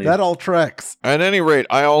Prelude. That all tracks. At any rate,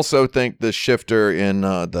 I also think the shifter in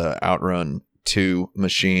the Outrun 2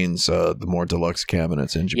 machines, the more deluxe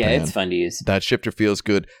cabinets in Japan. Yeah, it's fun to use. That shifter feels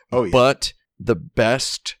good. Oh, yeah. But the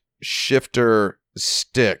best shifter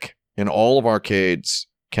stick in all of arcades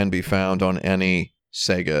can be found on any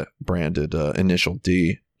Sega branded Initial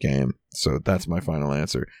D game. So that's my final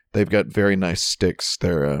answer. They've got very nice sticks.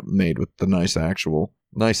 They're made with the nice actual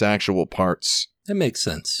parts. That makes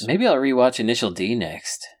sense. Maybe I'll rewatch Initial D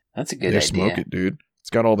next. That's a good idea. Smoke it, dude. It's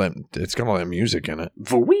got all that music in it.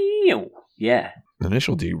 Yeah.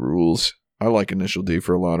 Initial D rules. I like Initial D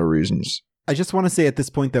for a lot of reasons. I just want to say at this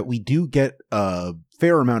point that we do get a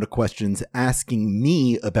fair amount of questions asking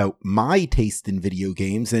me about my taste in video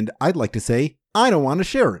games, and I'd like to say, I don't want to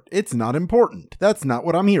share it. It's not important. That's not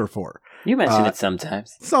what I'm here for. You mention it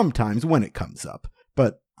sometimes. Sometimes when it comes up,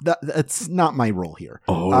 but that's not my role here.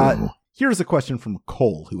 Here's a question from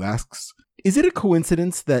Cole, who asks, is it a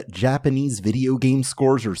coincidence that Japanese video game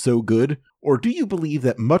scores are so good, or do you believe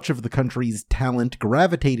that much of the country's talent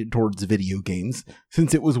gravitated towards video games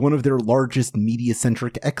since it was one of their largest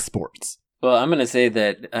media-centric exports? Well, I'm going to say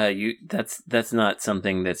that that's not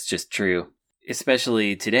something that's just true.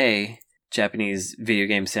 Especially today, Japanese video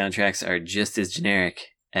game soundtracks are just as generic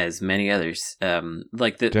as many others.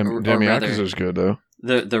 Like the Yakuza's good though.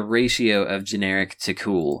 The ratio of generic to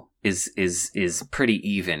cool is pretty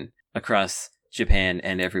even across Japan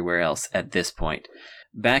and everywhere else at this point.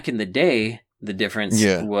 Back in the day, the difference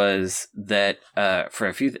was that for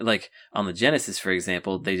a few, like on the Genesis, for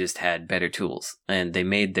example, they just had better tools, and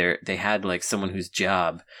they had like someone whose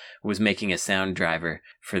job was making a sound driver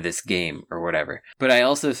for this game or whatever. But I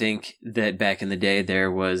also think that back in the day,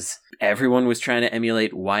 everyone was trying to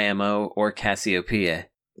emulate YMO or Cassiopeia.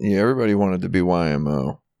 Yeah, everybody wanted to be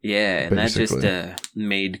YMO. Yeah, and basically. That just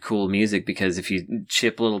made cool music, because if you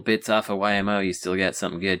chip little bits off of YMO, you still got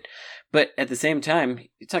something good. But at the same time,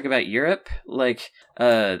 you talk about Europe, like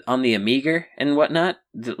on the Amiga and whatnot,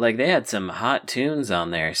 like they had some hot tunes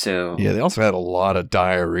on there. So yeah, they also had a lot of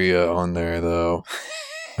diarrhea on there, though.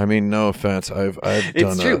 I mean, no offense, I've done.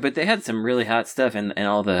 It's true, but they had some really hot stuff and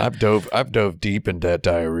all the. I've dove deep into that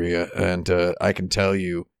diarrhea, and I can tell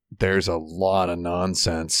you, there's a lot of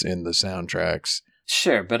nonsense in the soundtracks.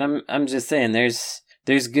 Sure, but I'm just saying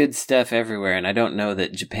there's good stuff everywhere, and I don't know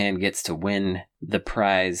that Japan gets to win the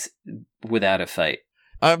prize without a fight.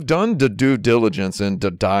 I've done the due diligence into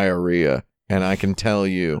diarrhea, and I can tell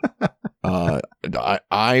you,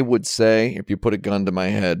 I would say, if you put a gun to my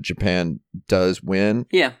head, Japan does win.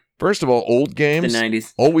 Yeah. First of all, old games. The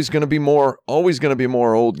 90s. Always going to be more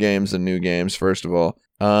old games than new games, first of all.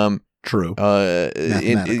 True.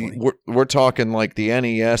 We're talking like the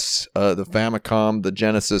NES, the Famicom, the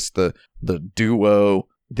Genesis, the Duo,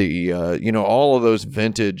 the all of those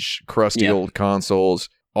vintage crusty old consoles,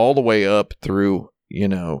 all the way up through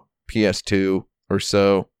PS2 or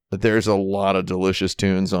so. There's a lot of delicious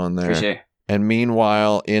tunes on there. For sure. And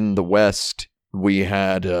meanwhile, in the West, we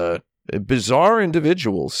had bizarre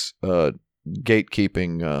individuals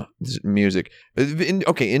gatekeeping music.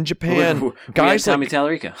 In Japan, guys Tommy like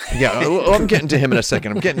Tallarico. Yeah, I'm getting to him in a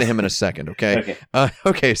second. Okay.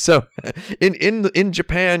 Okay. So in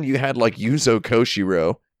Japan, you had like Yuzo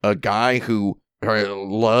Koshiro, a guy who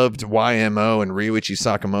loved YMO and Ryuichi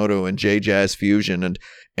Sakamoto and J-Jazz Fusion,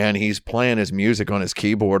 and he's playing his music on his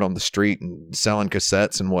keyboard on the street and selling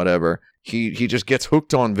cassettes and whatever. He just gets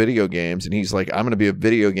hooked on video games, and he's like, I'm going to be a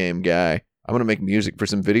video game guy. I'm going to make music for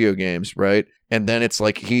some video games, right? And then it's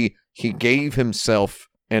like he gave himself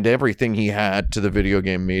and everything he had to the video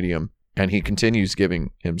game medium, and he continues giving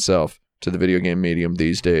himself to the video game medium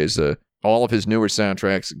these days. All of his newer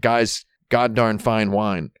soundtracks, guys, god darn fine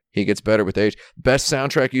wine. He gets better with age. Best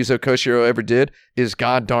soundtrack Yuzo Koshiro ever did is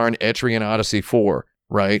god darn Etrian Odyssey 4.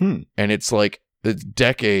 right? And it's like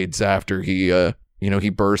decades after he he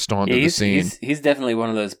burst onto the scene. He's definitely one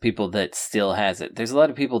of those people that still has it. There's a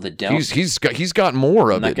lot of people that don't. He's got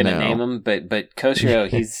more of it now. I'm not going to name him, but Koshiro,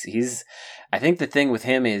 he's. I think the thing with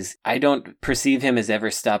him is I don't perceive him as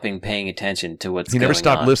ever stopping paying attention to what's going on. He never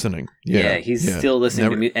stopped listening. Yeah, he's still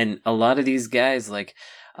listening to me. And a lot of these guys, like,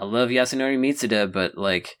 I love Yasunori Mitsuda, but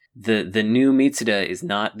like the new Mitsuda is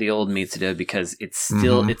not the old Mitsuda because it's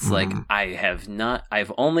still like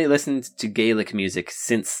I've only listened to Gaelic music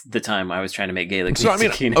since the time I was trying to make Gaelic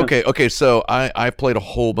music. Okay, so I've played a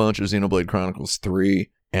whole bunch of Xenoblade Chronicles 3,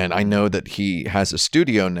 and I know that he has a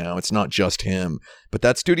studio now. It's not just him, but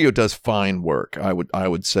that studio does fine work. I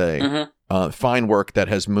would say fine work that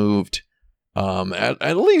has moved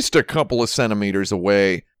at least a couple of centimeters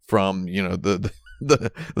away from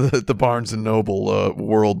the Barnes and Noble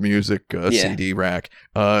world music CD rack.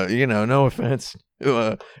 No offense.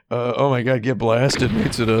 Oh my God, get blasted,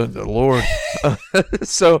 Mitsuda, Lord.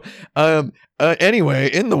 So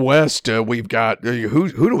anyway, in the West, we've got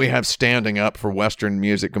who do we have standing up for Western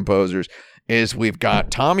music composers? We've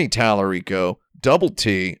got Tommy Tallarico, Double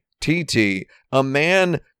T, TT, a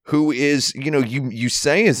man who is you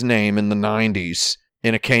say his name in the 90s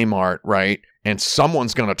in a Kmart, right? And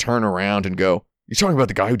someone's gonna turn around and go, "You're talking about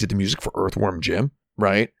the guy who did the music for Earthworm Jim,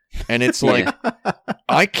 right?" And it's like,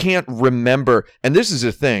 I can't remember. And this is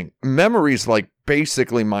the thing. Memory's like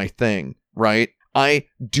basically my thing, right? I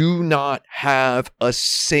do not have a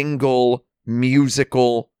single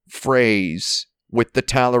musical phrase with the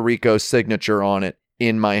Tallarico signature on it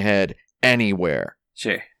in my head anywhere.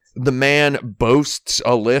 Sure. The man boasts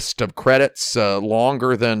a list of credits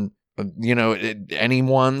longer than,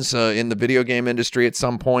 anyone's in the video game industry at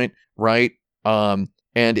some point, right? And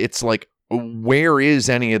it's like, where is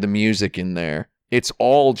any of the music in there? It's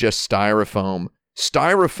all just styrofoam.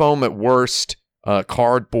 Styrofoam at worst,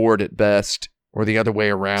 cardboard at best, or the other way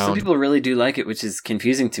around. Some people really do like it, which is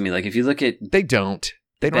confusing to me. Like, if you look at... They don't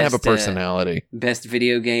have a personality. Best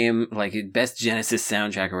video game, like best Genesis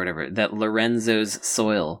soundtrack or whatever, that Lorenzo's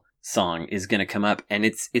Soil song is going to come up, and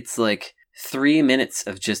it's like 3 minutes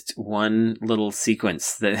of just one little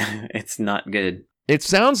sequence that it's not good. It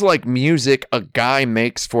sounds like music a guy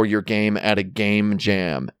makes for your game at a game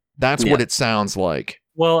jam. That's what it sounds like.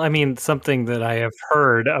 Well, I mean, something that I have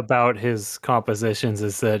heard about his compositions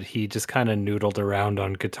is that he just kind of noodled around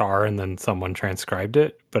on guitar and then someone transcribed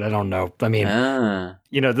it. But I don't know. I mean,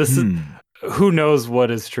 this is who knows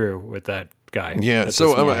what is true with that guy. Yeah.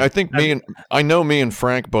 So I think I know me and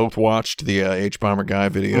Frank both watched the H-Bomber Guy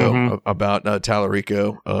video about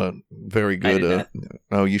Tallarico. Very good.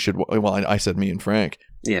 You should. Well, I said me and Frank.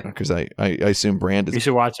 Yeah. Because I assume Brandon. You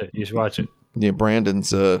should watch it. Yeah, Brandon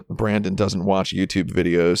doesn't watch YouTube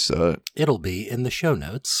videos. It'll be in the show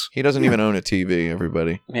notes. He doesn't even own a TV,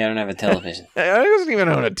 everybody. Yeah, I don't have a television. He doesn't even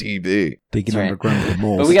own a TV. Thinking underground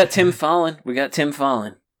moles. But we got Tim Fallon.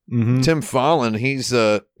 Mm-hmm. Tim Fallon, he's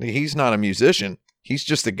not a musician. He's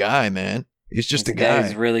just a guy, man. He's just a guy.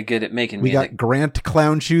 He's really good at making music. We got Grant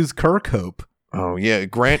Clown Shoes Kirkhope. Oh, yeah.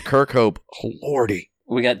 Grant Kirkhope. Lordy.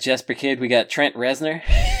 We got Jesper Kidd. We got Trent Reznor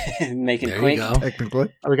making there Quinn. You go. Technically.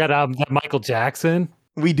 We got Michael Jackson.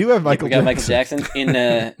 We do have Michael Jackson. Michael Jackson. In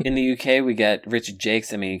the UK, we got Richard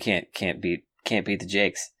Jakes. I mean, you can't beat the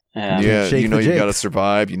Jakes. You got to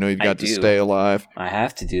survive. You've got to stay alive. I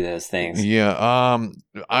have to do those things. Yeah.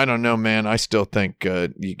 I don't know, man. I still think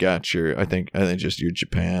you got your. I think just your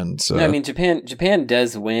Japan. So no, I mean Japan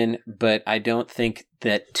does win, but I don't think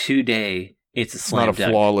that today it's a slam dunk. Not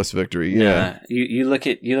a flawless victory. Yeah. You look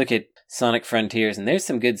at Sonic Frontiers, and there's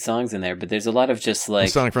some good songs in there, but there's a lot of just like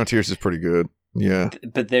Sonic Frontiers is pretty good. Yeah.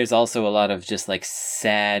 But there's also a lot of just like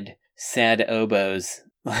sad oboes.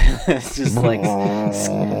 It's just like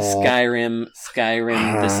Skyrim,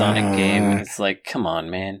 the Sonic game. It's like, come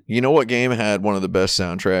on, man. You know what game had one of the best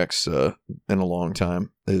soundtracks in a long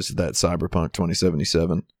time? Is that Cyberpunk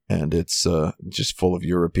 2077, and it's just full of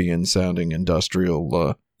European sounding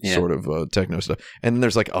industrial sort of techno stuff. And then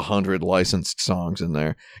there's like 100 licensed songs in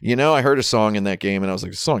there. I heard a song in that game, and I was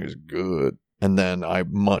like, the song is good. And then I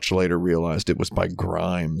much later realized it was by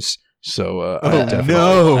Grimes. So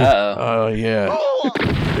no! Yeah.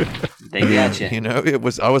 They got you. It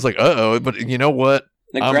was. I was like, but you know what?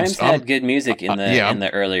 Grimes had good music in the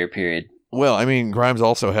earlier period. Well, I mean, Grimes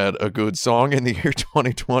also had a good song in the year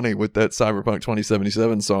 2020 with that Cyberpunk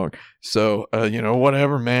 2077 song. So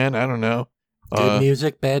whatever, man. I don't know. Good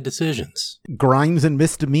music, bad decisions. Grimes and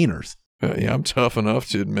misdemeanors. Yeah, I'm tough enough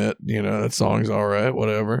to admit, that song's all right,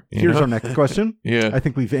 whatever. Here's our next question. Yeah. I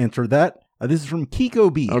think we've answered that. This is from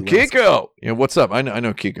Kiko B. Oh, Kiko! What's up? I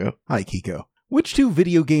know Kiko. Hi, Kiko. Which two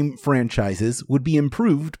video game franchises would be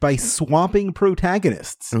improved by swapping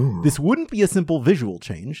protagonists? Ooh. This wouldn't be a simple visual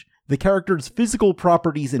change. The character's physical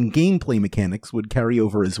properties and gameplay mechanics would carry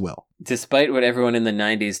over as well. Despite what everyone in the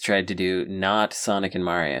 90s tried to do, not Sonic and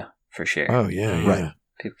Mario, for sure. Oh, yeah. Right.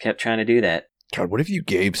 People kept trying to do that. God, what if you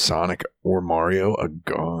gave Sonic or Mario a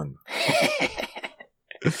gun?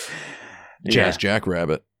 Jazz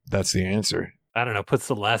Jackrabbit. That's the answer. I don't know. Put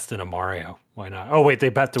Celeste in a Mario. Why not? Oh, wait,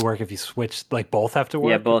 they have to work if you switch. Like, both have to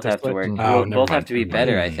work? Yeah, both if they have to switch? work. Oh, Both have to be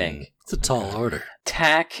better, I think. It's a tall order.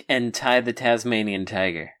 Tack and Ty the Tasmanian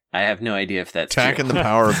Tiger. I have no idea if that's Tack true. and the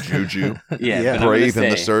Power of Juju. Yeah, Yeah. but I'm Brave gonna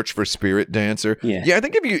and the say- Search for Spirit Dancer. Yeah. I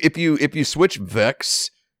think if you switch Vex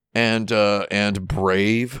and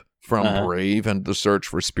Brave from Brave and the Search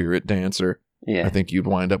for Spirit Dancer, Yeah. I think you'd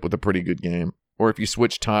wind up with a pretty good game. Or if you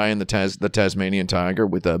switch Ty and the Tasmanian Tiger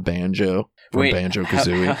with a Banjo from Wait, Banjo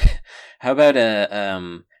Kazooie. How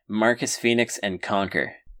about Marcus Phoenix and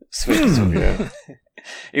Conquer? Switch. Yeah.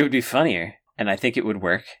 It would be funnier, and I think it would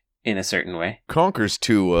work in a certain way. Conker's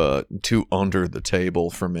too under the table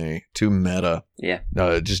for me. Too meta. Yeah.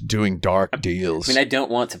 Just doing dark deals. I mean, I don't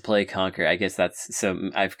want to play Conquer. I guess that's so.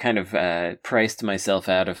 I've kind of priced myself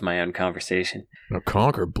out of my own conversation. No,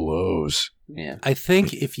 Conker blows. Yeah. I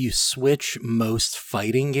think if you switch most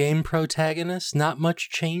fighting game protagonists, not much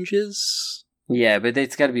changes. Yeah, but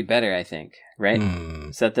it's got to be better, I think. Right?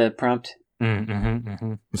 Is that the prompt?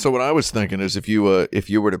 So what I was thinking is if you were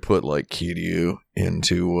to put like Kiryu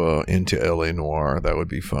into LA Noire, that would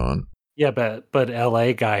be fun. Yeah, but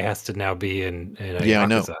LA guy has to now be in a Yeah, I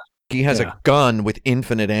know. Yakuza. He has a gun with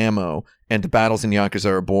infinite ammo, and the battles in Yakuza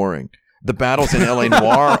are boring. The battles in LA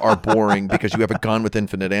Noire are boring because you have a gun with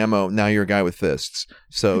infinite ammo. Now you're a guy with fists.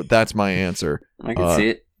 So that's my answer. I can see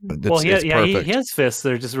it. It's perfect. He has fists.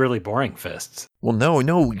 They're just really boring fists. Well, no,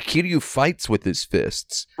 Kiryu fights with his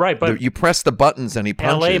fists. Right, but You press the buttons and he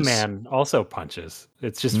punches. LA man also punches.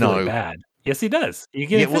 It's just really bad. Yes, he does. You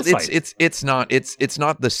get it's not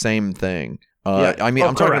the same thing. Yeah. I mean, Oh,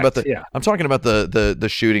 I'm talking about correct. I'm talking about the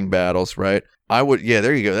shooting battles, right?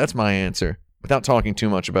 There you go. That's my answer. Without talking too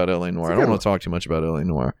much about LA Noire. I don't want to talk too much about LA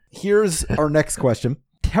Noire. Here's our next question.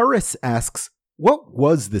 Terrace asks, what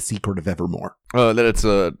was the secret of Evermore? That it's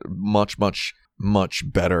much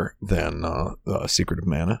better than Secret of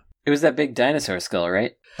Mana. It was that big dinosaur skull,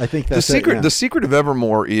 right? I think The that's secret, it, yeah. the secret of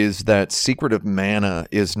Evermore is that Secret of Mana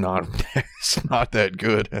is not, it's not that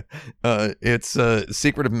good.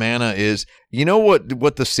 Secret of Mana is, you know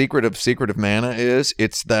what the secret of Mana is?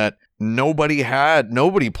 It's that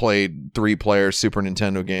nobody played 3-player Super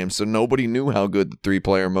Nintendo games, so nobody knew how good the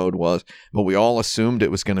 3-player mode was, but we all assumed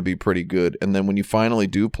it was going to be pretty good. And then when you finally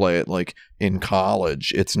do play it, like in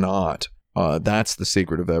college, it's not. That's the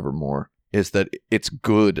secret of Evermore. Is that it's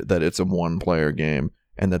good that it's a 1-player game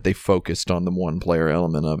and that they focused on the 1-player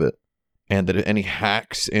element of it, and that any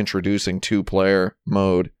hacks introducing 2-player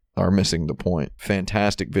mode are missing the point.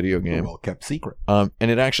 Fantastic video game. Well kept secret. And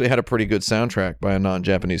it actually had a pretty good soundtrack by a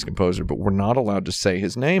non-Japanese composer, but we're not allowed to say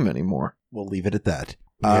his name anymore. We'll leave it at that.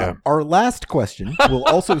 Yeah. Our last question will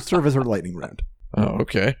also serve as our lightning round. Oh,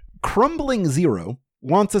 okay. Crumbling Zero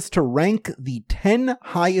wants us to rank the 10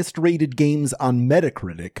 highest rated games on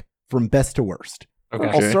Metacritic from best to worst. Okay.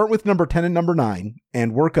 I'll start with number 10 and number 9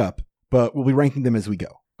 and work up, but we'll be ranking them as we go.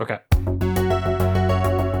 Okay.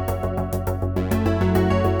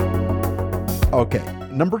 Okay.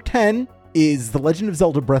 Number 10 is The Legend of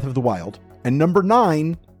Zelda Breath of the Wild, and number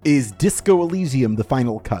 9 is Disco Elysium The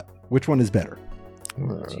Final Cut. Which one is better?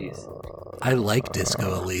 Jeez. I like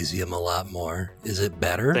Disco Elysium a lot more. Is it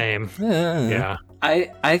better? Same. Yeah. Yeah.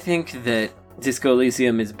 I think that Disco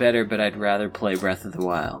Elysium is better, but I'd rather play Breath of the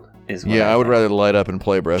Wild. I would rather light up and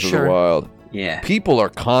play Breath of the Wild. Yeah. People are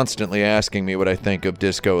constantly asking me what I think of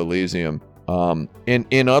Disco Elysium.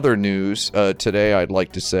 In other news, today I'd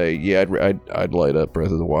like to say, I'd light up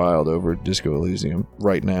Breath of the Wild over Disco Elysium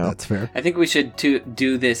right now. That's fair. I think we should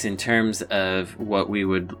do this in terms of what we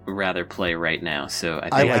would rather play right now. So I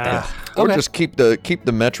think like that. Or Okay. just keep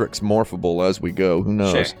the metrics morphable as we go. Who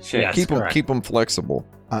knows? Sure. Yes, keep correct. them flexible.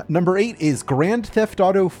 Number 8 is Grand Theft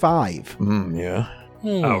Auto 5. Yeah.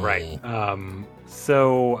 Oh, right.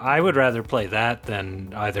 So I would rather play that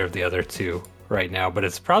than either of the other two right now, but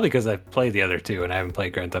it's probably because I've played the other two and I haven't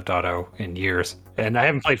played Grand Theft Auto in years. And I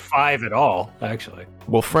haven't played 5 at all, actually.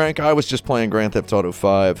 Well, Frank, I was just playing Grand Theft Auto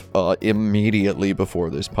 5 immediately before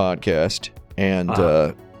this podcast, and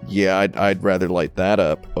I'd rather light that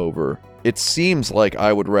up over. It seems like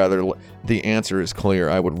I would rather. The answer is clear.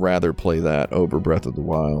 I would rather play that over Breath of the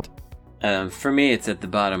Wild. For me, it's at the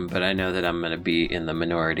bottom, but I know that I'm going to be in the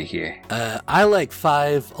minority here. I like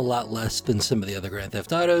 5 a lot less than some of the other Grand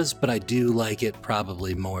Theft Autos, but I do like it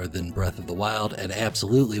probably more than Breath of the Wild, and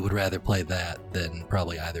absolutely would rather play that than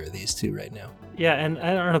probably either of these two right now. Yeah, and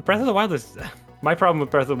I don't know, Breath of the Wild is... My problem with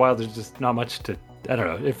Breath of the Wild is just not much to... I don't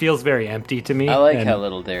know, it feels very empty to me. I like how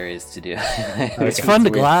little there is to do. It's fun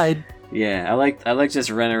to glide. Yeah, I like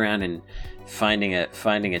just running around and finding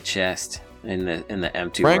a chest in the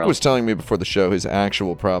empty Frank world. was telling me before the show his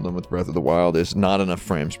actual problem with Breath of the Wild is not enough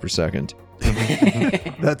frames per second.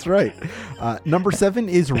 That's right. Number 7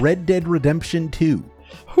 is Red Dead Redemption 2.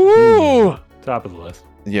 Whoo! Top of the list.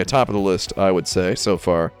 Yeah, top of the list, I would say, so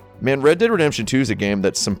far. Man, Red Dead Redemption 2 is a game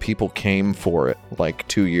that some people came for it, like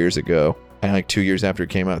 2 years ago. And like 2 years after it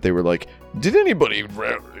came out, they were like, did anybody...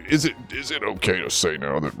 Is it okay to say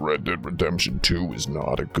now that Red Dead Redemption 2 is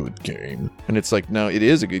not a good game? And it's like, no, it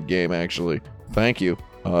is a good game, actually. Thank you.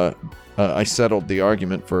 I settled the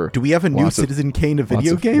argument for... Do we have a new Citizen Kane of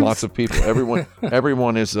video games? Lots of people.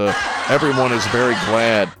 Everyone is very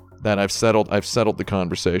glad that I've settled the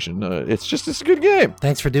conversation. It's a good game.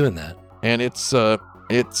 Thanks for doing that. And it's a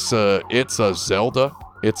Zelda.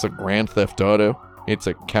 It's a Grand Theft Auto. It's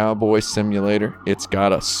a cowboy simulator. It's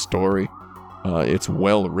got a story. It's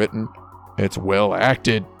well written. It's well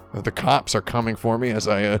acted. The cops are coming for me as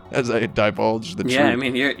I divulge the truth. Yeah, I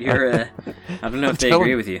mean you're I don't know if they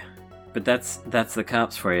agree with you, but that's the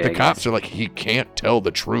cops for you. The cops are like, he can't tell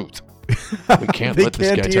the truth. We can't they let this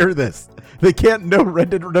guy can't hear this. They can't know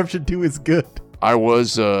Red Dead Redemption 2 is good. I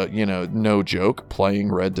was, no joke,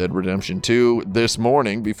 playing Red Dead Redemption 2 this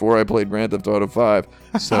morning before I played Grand Theft Auto 5.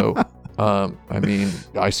 So, I mean,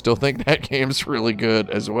 I still think that game's really good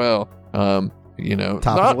as well. Top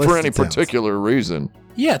not for any particular reason.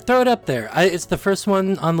 Yeah, throw it up there. It's the first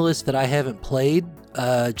one on the list that I haven't played,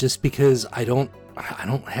 just because I don't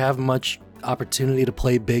have much opportunity to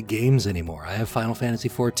play big games anymore. I have Final Fantasy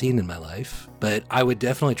XIV in my life, but I would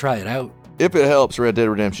definitely try it out. If it helps, Red Dead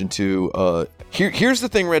Redemption 2, here's the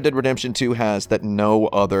thing Red Dead Redemption 2 has that no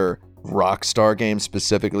other Rockstar game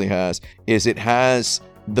specifically has, is it has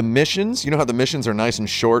the missions. You know how the missions are nice and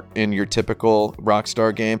short in your typical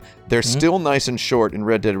Rockstar game? They're still nice and short in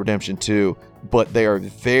Red Dead Redemption 2, but they are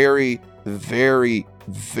very, very,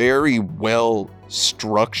 very well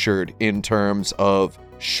structured in terms of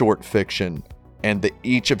short fiction. And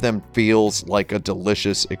each of them feels like a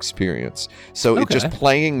delicious experience. So it just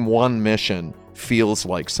playing one mission feels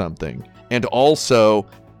like something. And also,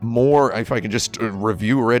 more, if I can just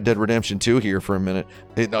review Red Dead Redemption 2 here for a minute.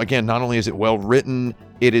 Again, not only is it well written,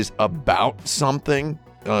 it is about something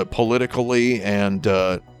politically and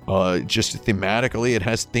just thematically. It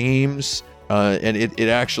has themes, and it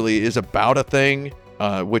actually is about a thing,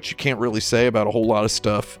 which you can't really say about a whole lot of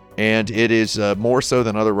stuff. And it is more so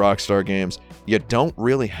than other Rockstar games. You don't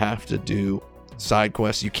really have to do side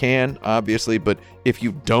quests. You can, obviously, but if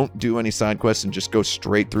you don't do any side quests and just go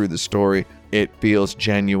straight through the story, it feels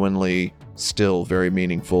genuinely still very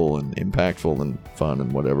meaningful and impactful and fun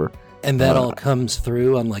and whatever. And that all comes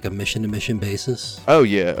through on like a mission-to-mission basis? Oh,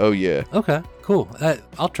 yeah. Okay, cool.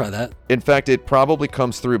 I'll try that. In fact, it probably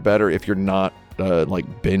comes through better if you're not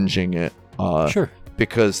binging it. Sure.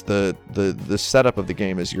 Because the setup of the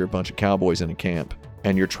game is you're a bunch of cowboys in a camp,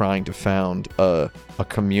 and you're trying to found a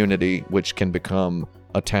community which can become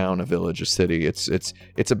a town, a village, a city.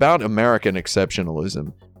 It's about American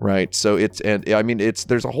exceptionalism, right? So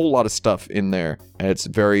there's a whole lot of stuff in there, and it's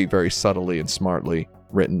very, very subtly and smartly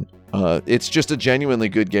written. It's just a genuinely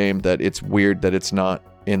good game that it's weird that it's not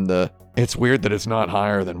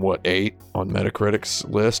higher than 8 on Metacritic's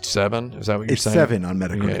list. 7? Is that what you're saying? It's 7 on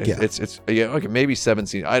Metacritic. Yeah. It's okay, maybe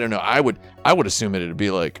 7. I don't know. I would assume it'd be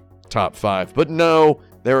like top 5, but no,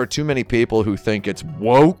 there are too many people who think it's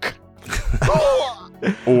woke,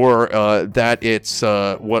 or that it's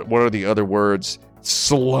what are the other words?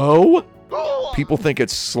 Slow. People think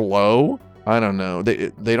it's slow. I don't know.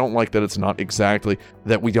 They don't like that it's not exactly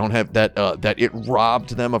that. We don't have that. That it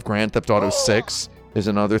robbed them of Grand Theft Auto 6 is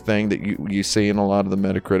another thing that you see in a lot of the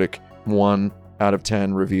Metacritic 1 out of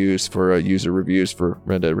 10 reviews for user reviews for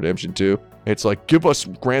Red Dead Redemption 2. It's like, give us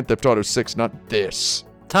Grand Theft Auto 6, not this.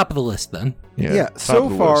 Top of the list, then. Yeah, so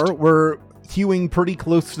far, we're hewing pretty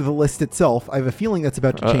close to the list itself. I have a feeling that's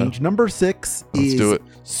about to change. Number 6 is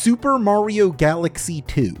Super Mario Galaxy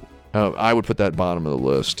 2. Oh, I would put that bottom of the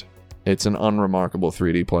list. It's an unremarkable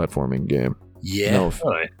 3D platforming game. Yeah.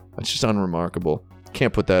 It's just unremarkable.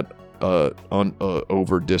 Can't put that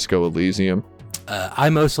over Disco Elysium. I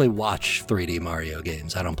mostly watch 3D Mario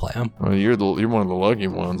games. I don't play them. Well, you're one of the lucky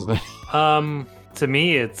ones then. To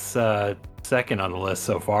me, it's second on the list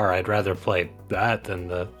so far. I'd rather play that than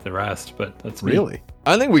the rest, but that's me. Really?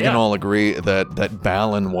 I think we can all agree that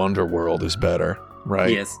Balan Wonderworld is better,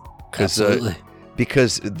 right? Yes. Absolutely.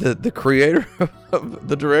 Because the creator,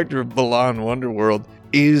 the director of Balan Wonderworld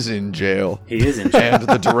is in jail. He is in jail. And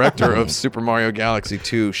the director of Super Mario Galaxy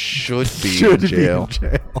 2 should be in jail.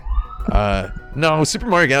 No, Super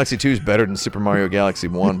Mario Galaxy 2 is better than Super Mario Galaxy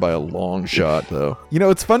 1 by a long shot, though. You know,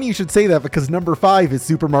 it's funny you should say that because number 5 is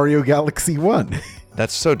Super Mario Galaxy 1.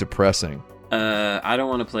 That's so depressing. I don't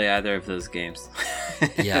want to play either of those games.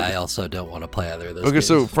 Yeah, I also don't want to play either of those Okay, games.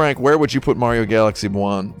 so Frank, where would you put Mario Galaxy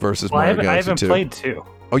 1 versus Mario I Galaxy haven't 2? played 2.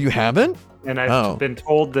 Oh, you haven't? And I've been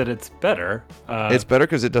told that it's better. It's better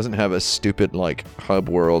because it doesn't have a stupid like hub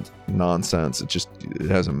world nonsense. It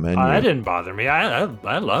has a menu. That didn't bother me. I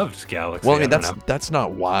loved Galaxy. Well, I mean don't know. that's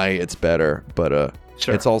not why it's better, but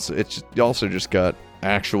Sure. it's also just got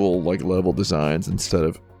actual like level designs instead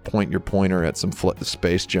of point your pointer at some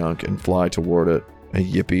space junk and fly toward it.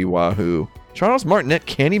 Yippee wahoo! Charles Martinet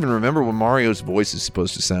can't even remember what Mario's voice is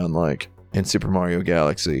supposed to sound like in Super Mario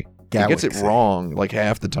Galaxy. He gets it wrong like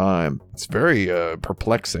half the time. It's very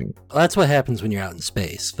perplexing. Well, that's what happens when you're out in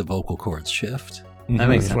space. The vocal cords shift. That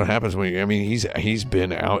makes That's sense. what happens when he's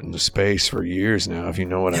been out in space for years now, if you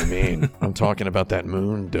know what I mean. I'm talking about that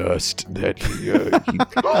moon dust that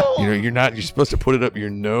you're supposed to put it up your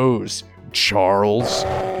nose, Charles.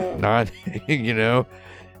 Not you're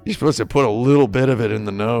supposed to put a little bit of it in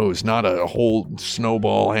the nose, not a whole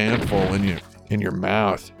snowball handful in your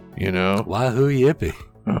mouth, Wahoo yippee.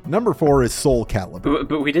 Number 4 is Soul Calibur.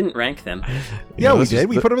 But we didn't rank them. Yeah, we did.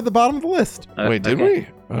 We put them at the bottom of the list. Wait, did Okay.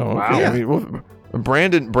 we? Oh, Wow. okay. Yeah. I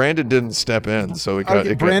mean, Brandon didn't step in, so we got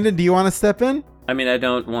Okay, Brandon, do you want to step in? I mean, I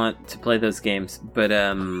don't want to play those games, but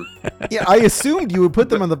Yeah, I assumed you would put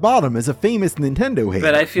them on the bottom as a famous Nintendo hater.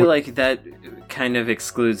 but I feel like that kind of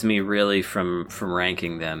excludes me really from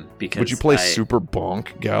ranking them because Would you play Super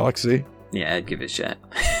Bonk Galaxy? Yeah, I'd give it a shot.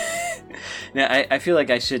 Now, I feel like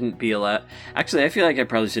I shouldn't be allowed. Actually, I feel like I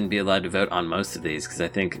probably shouldn't be allowed to vote on most of these because I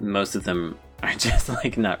think most of them are just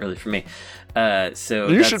like not really for me. So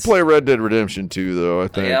You should play Red Dead Redemption 2, though. I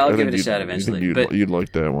think. Yeah, I'll give think it a shot eventually, You'd, but- you'd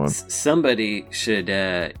like that one. Somebody should.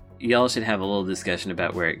 Y'all should have a little discussion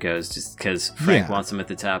about where it goes, just because Frank wants them at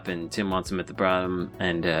the top and Tim wants them at the bottom,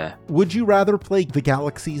 and Would you rather play the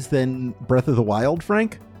Galaxies than Breath of the Wild,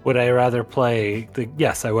 Frank? Would I rather play the...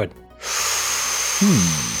 Yes, I would.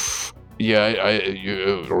 Yeah,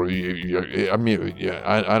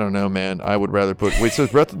 I don't know, man. I would rather put. Wait, so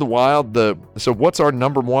Breath of the Wild. So what's our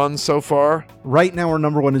number 1 so far? Right now, our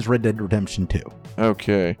number 1 is Red Dead Redemption 2.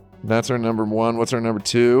 Okay, that's our number 1. What's our number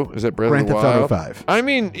 2? Is that Breath Grand of the Theft Auto Wild? 5. I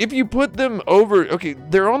mean, if you put them over, okay,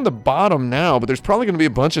 they're on the bottom now, but there's probably going to be a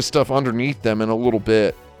bunch of stuff underneath them in a little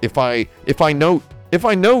bit. If I know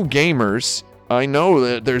gamers, I know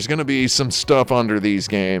that there's going to be some stuff under these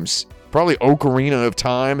games. Probably Ocarina of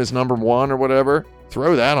Time is number 1 or whatever.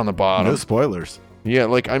 Throw that on the bottom. No spoilers. Yeah,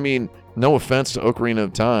 no offense to Ocarina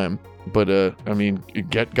of Time, but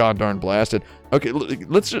get goddarn blasted. Okay,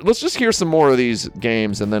 let's just hear some more of these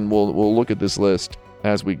games, and then we'll look at this list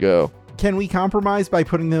as we go. Can we compromise by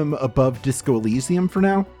putting them above Disco Elysium for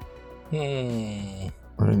now? I mean,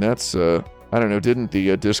 that's I don't know. Didn't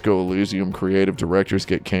the Disco Elysium creative directors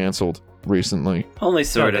get canceled recently? only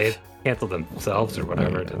sort They of. canceled themselves or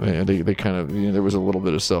whatever. They kind of there was a little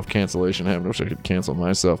bit of self-cancellation happening. I wish I could cancel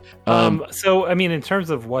myself. So, I mean, in terms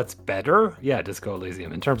of what's better, yeah, Disco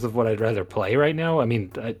Elysium. In terms of what I'd rather play right now, I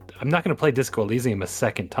mean, I'm not going to play Disco Elysium a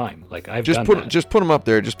second time. Like, I've done that. Just put them up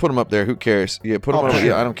there. Just put them up there. Who cares? Yeah, put them up.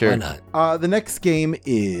 Yeah, I don't care. Why not? The next game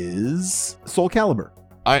is Soul Calibur.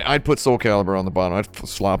 I'd put Soul Calibur on the bottom. I'd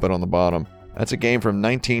slop it on the bottom. That's a game from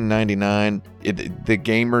 1999. The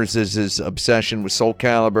gamers' obsession with Soul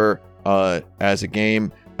Calibur as a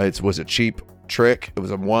game, it was a cheap trick. It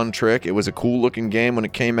was a one trick. It was a cool looking game when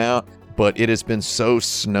it came out, but it has been so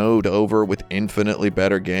snowed over with infinitely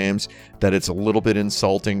better games that it's a little bit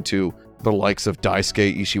insulting to the likes of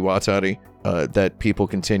Daisuke Ishiwatari that people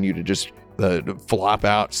continue to just flop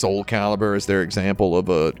out Soul Calibur as their example of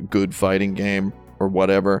a good fighting game or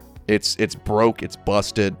whatever. It's broke. It's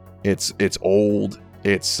busted. It's old.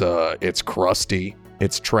 It's crusty.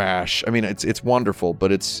 It's trash. I mean, it's wonderful,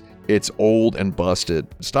 but it's old and busted.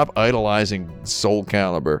 Stop idolizing Soul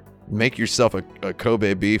Calibur. Make yourself a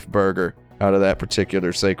Kobe beef burger out of that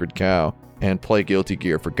particular sacred cow and play Guilty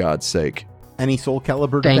Gear for God's sake. Any Soul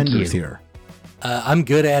Calibur Thank defenders you. here? I'm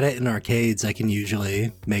good at it in arcades. I can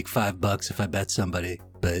usually make $5 if I bet somebody.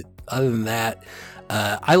 But other than that,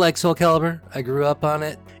 I like Soul Calibur. I grew up on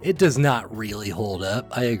it. It does not really hold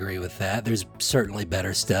up. I agree with that. There's certainly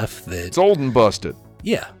better stuff that... It's old and busted.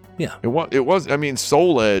 Yeah, Yeah. It was. I mean,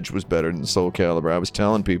 Soul Edge was better than Soul Calibur. I was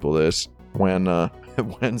telling people this when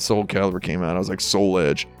when Soul Calibur came out. I was like, Soul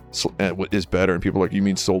Edge is better, and people were like, you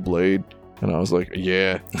mean Soul Blade? And I was like,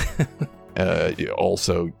 yeah.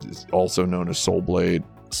 Also known as Soul Blade.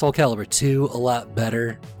 Soul Calibur 2, a lot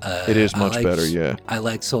better. It is much better, yeah. I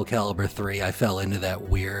like Soul Calibur 3. I fell into that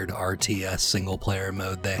weird RTS single-player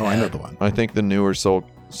mode they had. I know the one. I think the newer Soul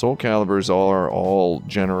Caliburs are all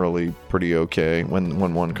generally pretty okay when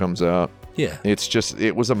one comes out. Yeah.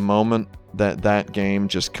 It was a moment that game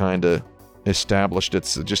just kind of established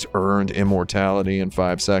just earned immortality in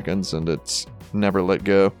 5 seconds, and it's never let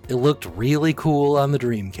go. It looked really cool on the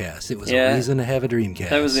Dreamcast. It was a reason to have a Dreamcast.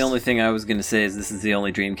 That was the only thing I was going to say is this is the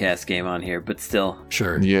only Dreamcast game on here, but still.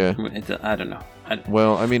 Sure. Yeah. I don't know.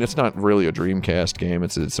 Well, I mean, it's not really a Dreamcast game.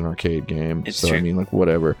 It's an arcade game. It's so, true. I mean, like,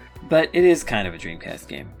 whatever. But it is kind of a Dreamcast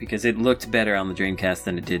game because it looked better on the Dreamcast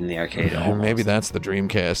than it did in the arcade. Well, maybe that's the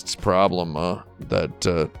Dreamcast's problem,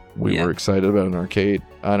 that we were excited about an arcade.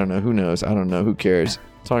 I don't know. Who knows? I don't know. Who cares?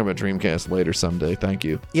 Talking about Dreamcast later someday. Thank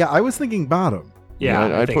you. Yeah, I was thinking bottom.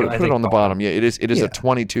 Yeah, I'd put it on the bottom. Yeah, it is a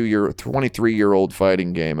 23-year-old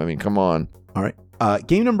fighting game. I mean, come on. All right.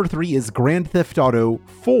 Game number 3 is Grand Theft Auto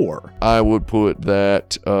 4. I would put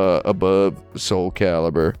that above Soul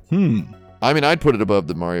Calibur. I mean, I'd put it above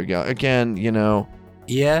the Mario Galaxy. Again,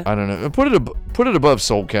 Yeah. I don't know. Put it above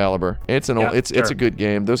Soul Calibur. It's a good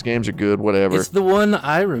game. Those games are good. Whatever. It's the one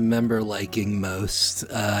I remember liking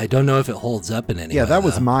most. I don't know if it holds up in any way. Yeah, that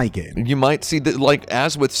was my game. You might see that, like,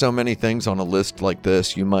 as with so many things on a list like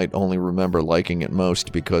this, you might only remember liking it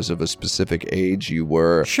most because of a specific age you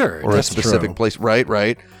were, Sure, or a that's specific true. place.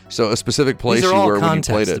 Right. So a specific place These are you all were when you played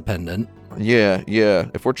context it. dependent. Yeah.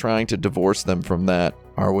 If we're trying to divorce them from that,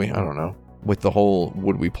 are we? I don't know. With the whole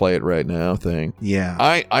would we play it right now thing. Yeah.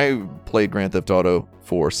 I played Grand Theft Auto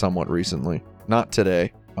 4 somewhat recently. Not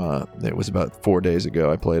today. It was about 4 days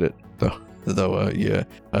ago I played it.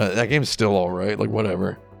 That game's still all right. Like,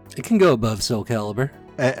 whatever. It can go above Soul Calibur.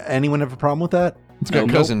 Anyone have a problem with that? It's got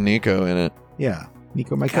cousin Nico in it. Yeah.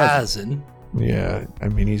 Nico, my cousin. Yeah, I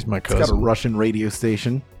mean, he's my cousin. It's got a Russian radio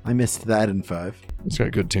station. I missed that in 5. It's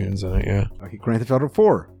got good tunes in it, yeah. Okay, Grand Theft Auto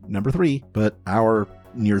 4, number 3, but our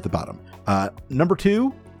near the bottom. Number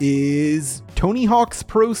 2 is Tony Hawk's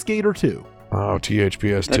Pro Skater 2. Oh,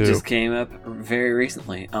 THPS 2. That just came up very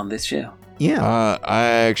recently on this show. Yeah. I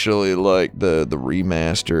actually like the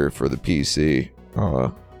remaster for the PC.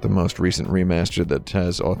 The most recent remaster that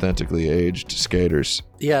has authentically aged skaters.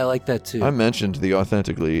 Yeah, I like that too. I mentioned the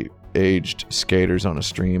authentically aged skaters on a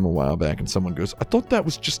stream a while back, and someone goes, I thought that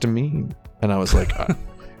was just a meme. And I was like,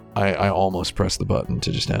 I almost pressed the button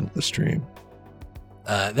to just end the stream.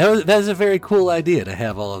 That was a very cool idea to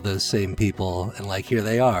have all of those same people, and like here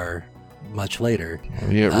they are, much later.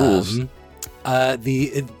 Yeah, it rules.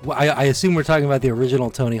 I assume we're talking about the original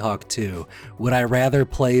Tony Hawk 2. Would I rather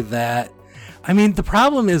play that? I mean, the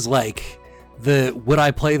problem is like the would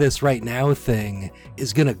I play this right now thing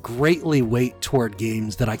is going to greatly weight toward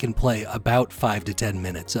games that I can play about 5 to 10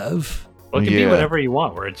 minutes of. Well, it can be whatever you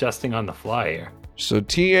want. We're adjusting on the fly here. So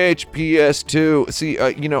THPS 2, see,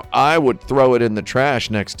 I would throw it in the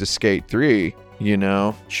trash next to Skate 3,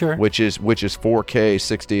 Sure. which is 4K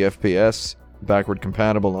 60 FPS, backward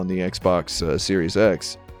compatible on the Xbox Series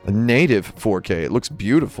X. A native 4K. It looks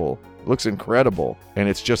beautiful. It looks incredible. And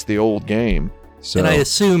it's just the old game. So And I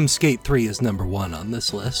assume Skate 3 is number 1 on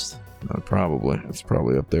this list. probably. It's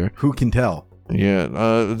probably up there. Who can tell? Yeah,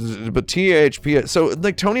 but THPS. So,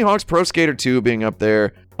 like, Tony Hawk's Pro Skater 2 being up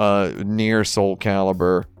there, near Soul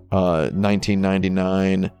Calibur,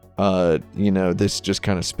 1999. This just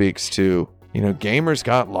kind of speaks to, gamers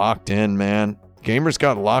got locked in, man. Gamers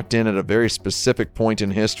got locked in at a very specific point in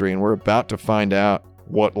history, and we're about to find out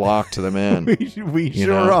what locked them in. we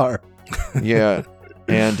sure are. Yeah,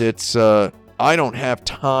 and it's, I don't have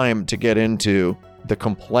time to get into the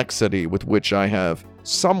complexity with which I have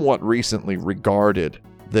somewhat recently regarded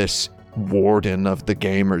this warden of the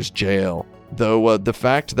gamer's jail. Though the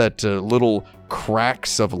fact that little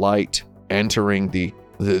cracks of light entering the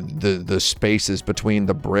spaces between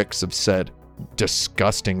the bricks of said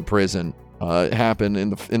disgusting prison happen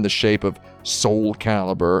in the shape of Soul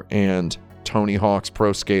Calibur and Tony Hawk's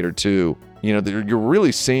Pro Skater 2. You're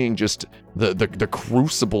really seeing just the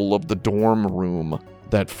crucible of the dorm room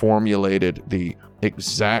that formulated the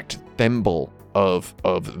exact thimble of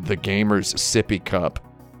the gamer's sippy cup.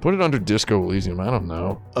 Put it under Disco Elysium. I don't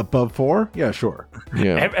know. Above 4? Yeah, sure.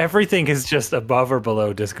 Yeah. Everything is just above or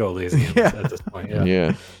below Disco Elysium at this point. Yeah.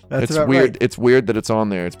 Yeah. That's it's about weird. right. It's weird that it's on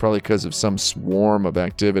there. It's probably because of some swarm of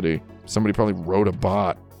activity. Somebody probably wrote a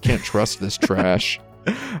bot. Can't trust this trash.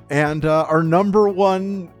 And our number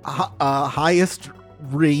one highest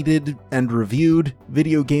rated and reviewed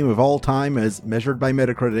video game of all time, as measured by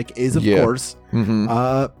Metacritic, is, of course,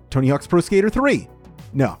 Tony Hawk's Pro Skater 3.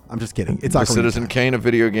 No, I'm just kidding. It's the Ocarina Citizen of Time. Kane of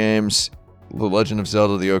video games, The Legend of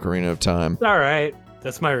Zelda: The Ocarina of Time. It's all right.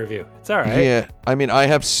 That's my review. It's all right. Yeah, I mean, I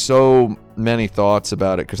have so many thoughts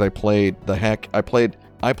about it because I played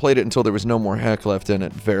it until there was no more heck left in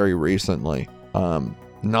it very recently.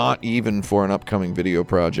 Not even for an upcoming video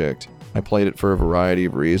project. I played it for a variety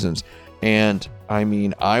of reasons. And I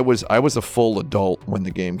mean, I was a full adult when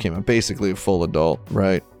the game came out, basically a full adult,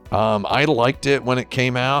 right? I liked it when it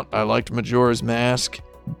came out. I liked Majora's Mask,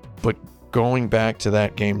 but going back to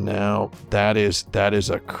that game now, that is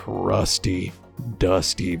a crusty,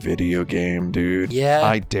 dusty video game, dude. Yeah.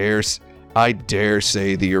 I dare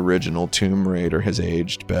say the original Tomb Raider has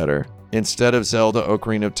aged better. Instead of Zelda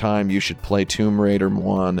Ocarina of Time, you should play Tomb Raider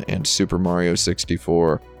 1 and Super Mario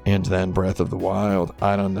 64, and then Breath of the Wild.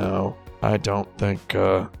 I don't know. I don't think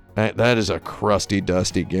that is a crusty,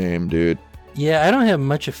 dusty game, dude. Yeah, I don't have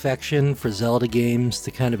much affection for Zelda games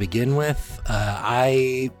to kind of begin with.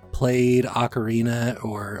 I played Ocarina,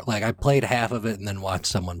 or like I played half of it and then watched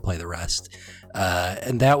someone play the rest.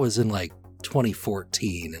 And that was in like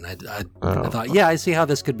 2014, and I thought, yeah, I see how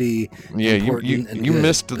this could be important. You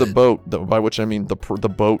missed the boat, by which I mean the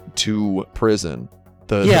boat to prison.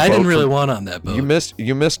 I didn't really want on that boat.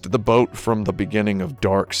 You missed the boat from the beginning of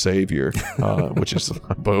Dark Savior, which is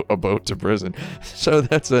a boat to prison. So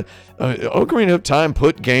that's Ocarina of Time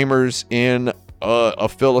put gamers in a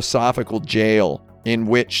philosophical jail in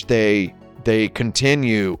which they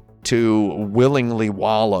continue to willingly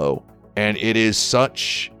wallow, and it is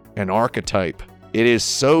such an archetype. It is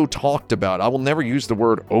so talked about. I will never use the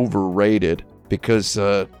word overrated because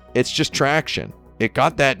it's just traction. It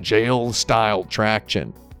got that jail-style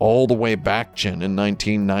traction all the way back in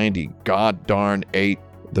 1990. God darn 8.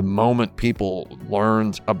 The moment people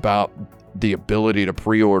learned about the ability to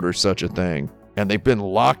pre-order such a thing. And they've been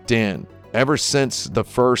locked in ever since the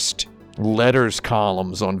first letters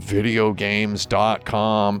columns on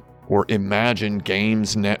videogames.com or Imagine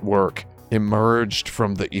Games Network emerged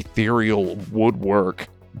from the ethereal woodwork.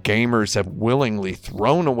 Gamers have willingly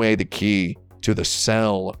thrown away the key to the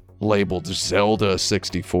cell labeled Zelda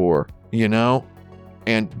 64, you know?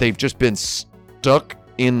 And they've just been stuck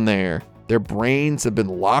in there. Their brains have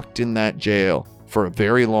been locked in that jail for a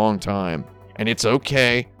very long time. And it's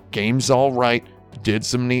okay. Game's all right. Did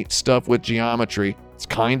some neat stuff with geometry. It's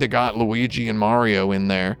kind of got Luigi and Mario in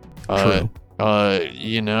there. True.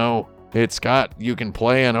 You know, you can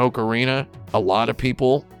play an ocarina. A lot of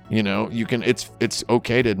people, you know, it's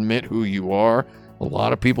okay to admit who you are. A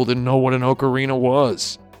lot of people didn't know what an ocarina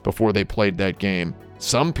was before they played that game.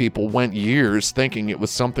 Some people went years thinking it was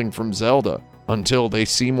something from Zelda until they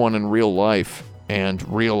see one in real life and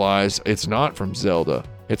realize it's not from Zelda.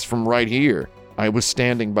 It's from right here. I was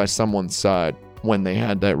standing by someone's side when they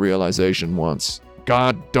had that realization once.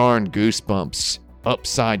 God darn goosebumps.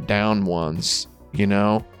 Upside down ones, you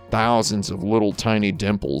know? Thousands of little tiny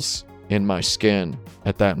dimples in my skin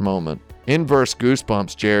at that moment. Inverse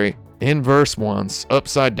goosebumps, Jerry. Inverse ones.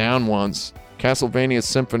 Upside down ones. Castlevania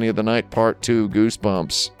Symphony of the Night Part 2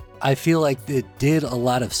 goosebumps. I feel like it did a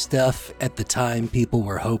lot of stuff at the time people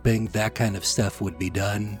were hoping that kind of stuff would be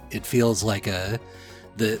done. It feels like the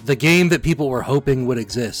game that people were hoping would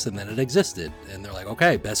exist, and then it existed. And they're like,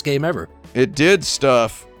 okay, best game ever. It did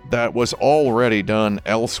stuff that was already done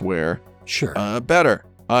elsewhere. Sure. Better.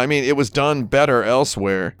 I mean, it was done better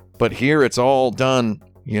elsewhere, but here it's all done.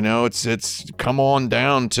 You know, it's come on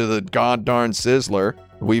down to the god darn sizzler.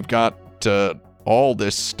 We've got all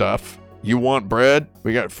this stuff. You want bread?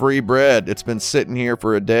 We got free bread. It's been sitting here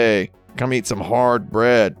for a day. Come eat some hard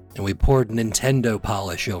bread. And we poured Nintendo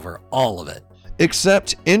polish over all of it.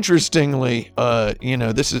 Except, interestingly, you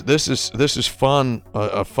know, this is fun.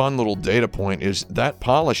 A fun little data point is that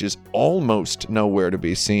polish is almost nowhere to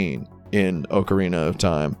be seen in Ocarina of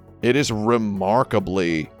Time. It is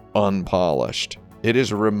remarkably unpolished. It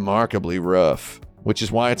is remarkably rough, which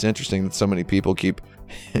is why it's interesting that so many people keep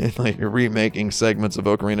like remaking segments of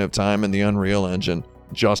Ocarina of Time in the Unreal Engine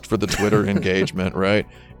just for the Twitter engagement, right?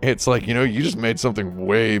 It's like, you know, you just made something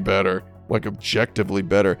way better, like objectively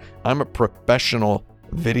better. I'm a professional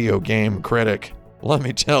video game critic. Let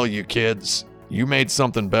me tell you, kids, you made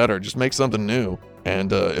something better. Just make something new,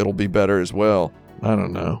 and it'll be better as well. I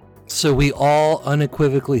don't know. So we all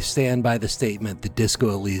unequivocally stand by the statement that Disco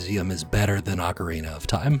Elysium is better than Ocarina of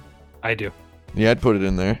Time. I do. Yeah, I'd put it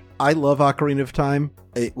in there. I love Ocarina of Time.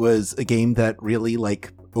 It was a game that really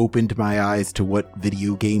opened my eyes to what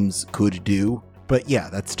video games could do. But yeah,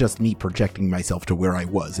 that's just me projecting myself to where I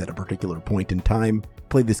was at a particular point in time.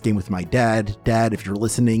 Played this game with my dad. Dad, if you're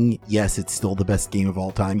listening, yes, it's still the best game of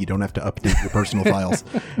all time. You don't have to update your personal files.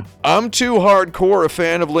 I'm too hardcore a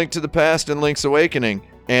fan of Link to the Past and Link's Awakening,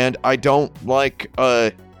 and I don't like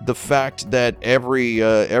the fact that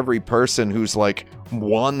every person who's like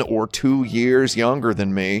 1 or 2 years younger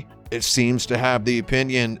than me, it seems to have the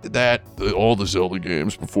opinion that all the Zelda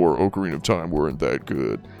games before Ocarina of Time weren't that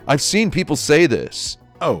good. I've seen people say this.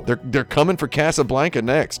 Oh. They're coming for Casablanca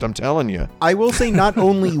next, I'm telling you. I will say not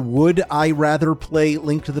only would I rather play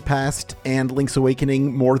Link to the Past and Link's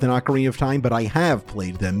Awakening more than Ocarina of Time, but I have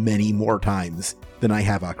played them many more times than I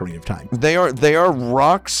have Ocarina of Time. They are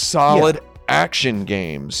rock solid action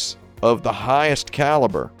games of the highest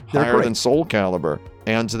caliber, higher than Soul Calibur.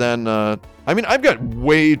 And then, I've got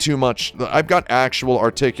way too much. I've got actual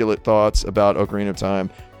articulate thoughts about Ocarina of Time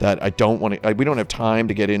that I don't want to. We don't have time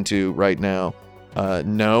to get into right now.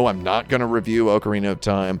 No, I'm not going to review Ocarina of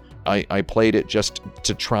Time. I played it just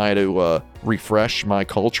to try to refresh my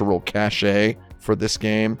cultural cachet for this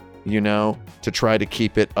game, to try to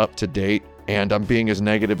keep it up to date. And I'm being as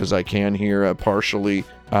negative as I can here, partially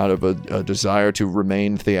out of a desire to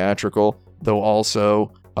remain theatrical, though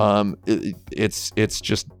also it's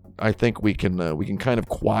just, I think we can kind of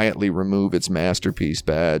quietly remove its masterpiece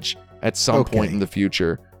badge at some point in the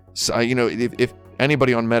future. So, if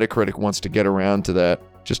anybody on Metacritic wants to get around to that,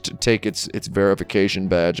 just to take its verification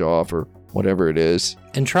badge off or whatever it is.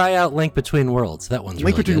 And try out Link Between Worlds. That one's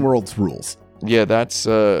Link really Between good. Worlds rules. Yeah, that's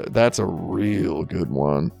a real good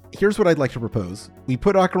one. Here's what I'd like to propose. We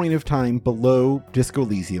put Ocarina of Time below Disco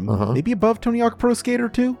Elysium, maybe above Tony Hawk Pro Skater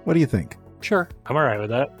 2. What do you think? Sure. I'm all right with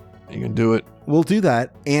that. You can do it. We'll do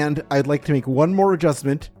that, and I'd like to make one more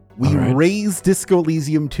adjustment. We raise Disco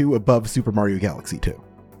Elysium 2 above Super Mario Galaxy 2.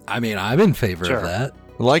 I'm in favor of that.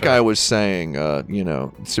 Like I was saying,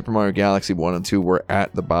 Super Mario Galaxy 1 and 2 were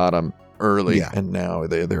at the bottom early, and now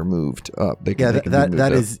they're moved up.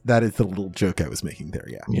 That is the little joke I was making there,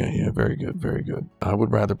 Yeah, very good, very good. I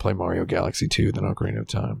would rather play Mario Galaxy 2 than Ocarina of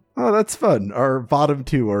Time. Oh, that's fun. Our bottom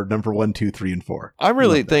two are number 1, 2, 3, and 4. I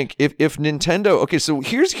really think if Nintendo... Okay, so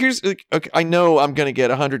here's okay, I know I'm going to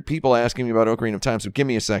get 100 people asking me about Ocarina of Time, so give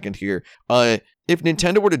me a second here. If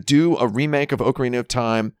Nintendo were to do a remake of Ocarina of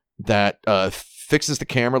Time that fixes the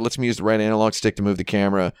camera, lets me use the right analog stick to move the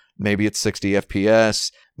camera, maybe it's 60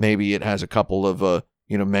 FPS, maybe it has a couple of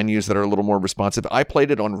menus that are a little more responsive. I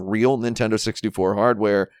played it on real Nintendo 64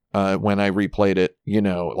 hardware when I replayed it,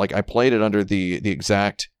 I played it under the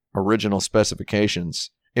exact original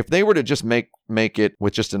specifications. If they were to just make it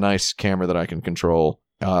with just a nice camera that I can control,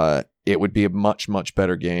 it would be a much, much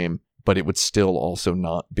better game, but it would still also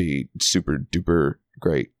not be super duper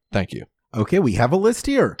great. Thank you. Okay, we have a list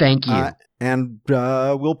here. Thank you. And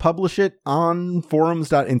we'll publish it on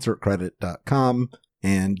forums.insertcredit.com,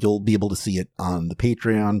 and you'll be able to see it on the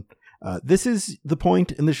Patreon. This is the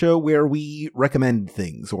point in the show where we recommend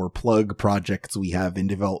things or plug projects we have in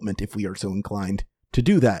development if we are so inclined to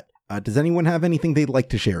do that. Does anyone have anything they'd like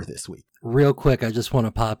to share this week? Real quick, I just want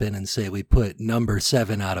to pop in and say we put number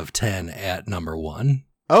 7 out of 10 at number 1.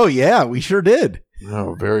 Oh, yeah, we sure did.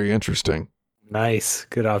 Oh, very interesting. Nice.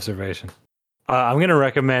 Good observation. I'm going to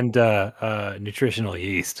recommend nutritional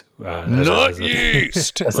yeast. Nut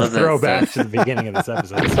yeast! As a throwback to the beginning of this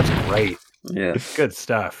episode. It's such great. Yeah. Good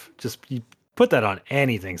stuff. Just you put that on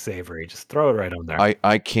anything savory. Just throw it right on there.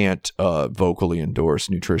 I can't vocally endorse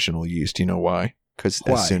nutritional yeast. You know why? Because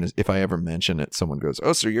as soon as if I ever mention it, someone goes,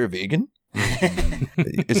 "Oh, so you're a vegan?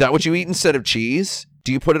 Is that what you eat instead of cheese?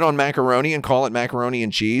 Do you put it on macaroni and call it macaroni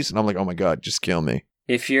and cheese?" And I'm like, "Oh my god, just kill me."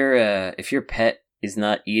 If your pet is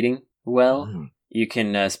not eating well, you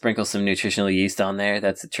can sprinkle some nutritional yeast on there.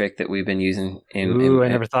 That's a trick that we've been using I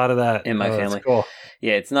never thought of that. In my family. Cool.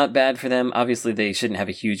 Yeah, it's not bad for them. Obviously, they shouldn't have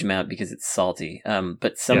a huge amount because it's salty.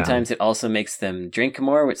 But sometimes it also makes them drink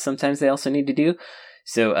more, which sometimes they also need to do.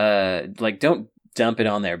 So, don't dump it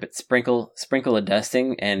on there, but sprinkle a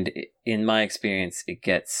dusting. And in my experience, it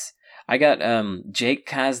gets. I got Jake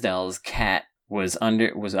Kasdal's cat was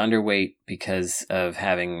underweight because of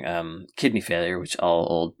having kidney failure, which all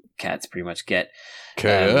old cats pretty much get.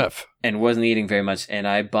 KF. And wasn't eating very much. And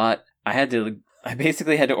I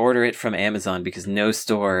basically had to order it from Amazon because no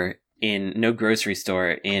grocery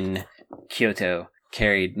store in Kyoto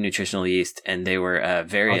carried nutritional yeast, and they were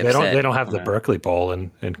very upset. They don't have the Berkeley Bowl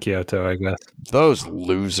in Kyoto, I guess. Those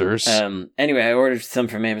losers. Anyway, I ordered some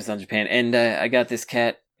from Amazon Japan, and I got this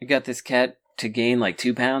cat to gain like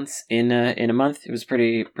 2 pounds in a month. It was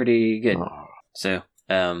pretty good. Oh. So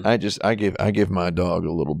I give my dog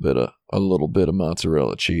a little bit of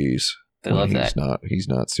mozzarella cheese. They love that. He's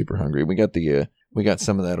not super hungry. We got the We got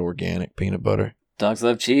some of that organic peanut butter. Dogs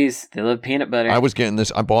love cheese. They love peanut butter. I was getting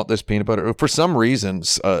this. I bought this peanut butter. For some reason,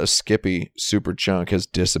 Skippy Super Chunk has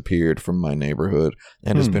disappeared from my neighborhood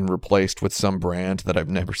and has been replaced with some brand that I've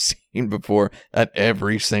never seen before at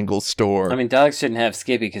every single store. I mean, dogs shouldn't have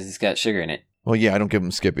Skippy because it's got sugar in it. Well, yeah, I don't give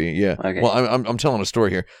them Skippy. Yeah. Okay. Well, I'm telling a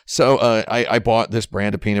story here. So I bought this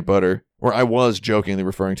brand of peanut butter, or I was jokingly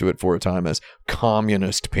referring to it for a time as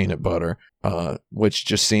communist peanut butter, which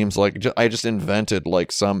just seems like I just invented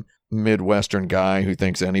like some Midwestern guy who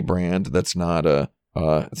thinks any brand that's not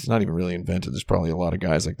it's not even really invented. There's probably a lot of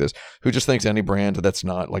guys like this who just thinks any brand that's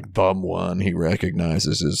not like the one he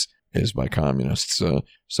recognizes is by communists.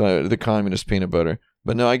 So the communist peanut butter.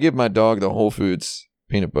 But no, I give my dog the Whole Foods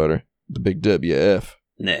peanut butter, the big WF.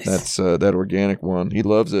 Nice. That's that organic one. He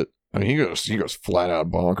loves it. I mean, he goes flat out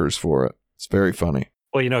bonkers for it. It's very funny.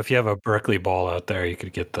 Well, if you have a Berkeley ball out there, you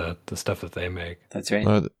could get the stuff that they make. That's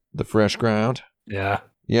right. The fresh ground. Yeah.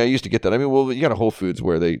 Yeah, I used to get that. I mean, well, you got a Whole Foods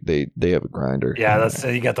where they have a grinder. Yeah,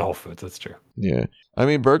 you got the Whole Foods. That's true. Yeah, I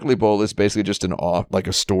mean, Berkeley Bowl is basically just like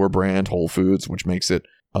a store brand Whole Foods, which makes it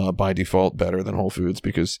by default better than Whole Foods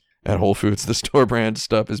because at Whole Foods the store brand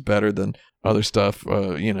stuff is better than other stuff.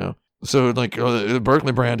 So like the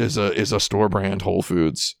Berkeley brand is a store brand Whole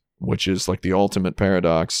Foods, which is like the ultimate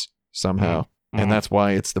paradox somehow, and that's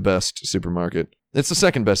why it's the best supermarket. It's the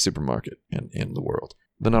second best supermarket in the world.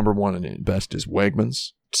 The number one and best is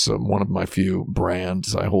Wegmans. It's one of my few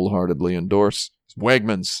brands I wholeheartedly endorse. It's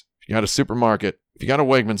Wegmans. If you got a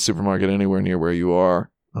Wegmans supermarket anywhere near where you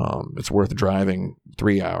are, it's worth driving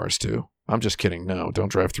 3 hours to. I'm just kidding. No,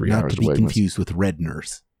 don't drive 3 hours to Wegmans. Not to be confused with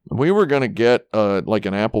Redner's. We were going to get like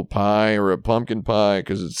an apple pie or a pumpkin pie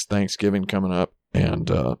because it's Thanksgiving coming up.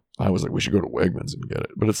 And I was like, we should go to Wegmans and get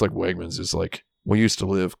it. But it's like Wegmans is like, we used to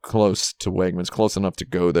live close to Wegmans, close enough to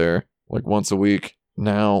go there like once a week.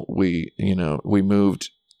 Now we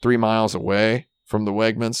moved 3 miles away from the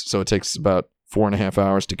Wegmans, so it takes about 4.5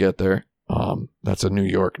 hours to get there. That's a New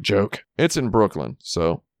York joke. It's in Brooklyn,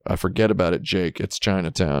 so I forget about it, Jake. It's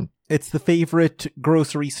Chinatown. It's the favorite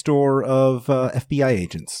grocery store of FBI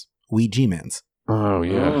agents, we G-Mans. Oh,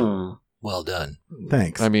 yeah. Well done.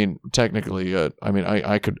 Thanks. I mean, technically, I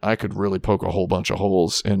could really poke a whole bunch of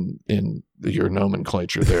holes in your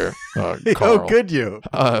nomenclature there, Carl. Oh, could you?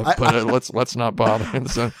 But let's not bother.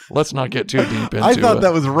 So let's not get too deep into. I thought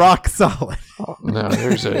that was rock solid. No,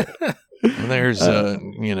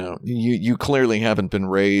 you clearly haven't been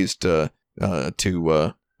raised to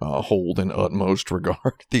hold in utmost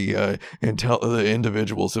regard the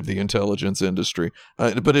individuals of the intelligence industry,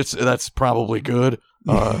 but that's probably good.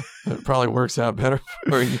 It probably works out better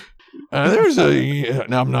for you.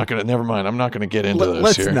 No, I'm not gonna. Never mind. I'm not gonna get into this.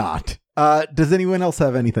 Let's here. not. Does anyone else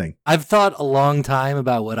have anything? I've thought a long time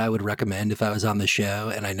about what I would recommend if I was on the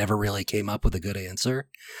show, and I never really came up with a good answer.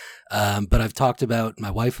 But I've talked about my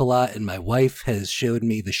wife a lot, and my wife has showed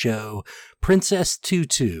me the show Princess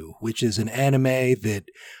Tutu, which is an anime that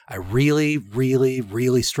I really, really,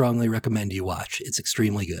 really strongly recommend you watch. It's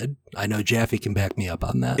extremely good. I know Jaffe can back me up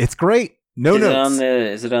on that. It's great. No notes.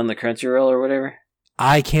 Is it on the Crunchyroll or whatever?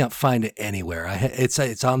 I can't find it anywhere.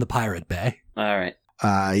 It's on the Pirate Bay. All right.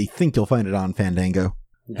 I think you'll find it on Fandango.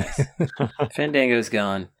 Nice. Fandango's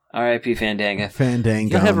gone. R.I.P. Fandango.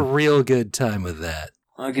 Fandango. You'll have a real good time with that.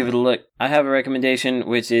 I'll give it a look. I have a recommendation,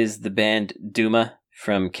 which is the band Duma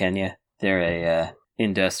from Kenya. They're a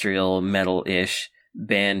industrial metal-ish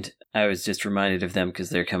band. I was just reminded of them because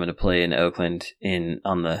they're coming to play in Oakland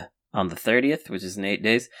on the 30th, which is in 8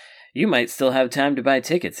 days. You might still have time to buy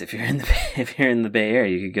tickets if you're in the Bay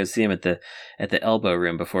Area. You could go see them at the Elbow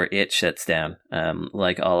Room before it shuts down.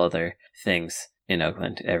 Like all other things in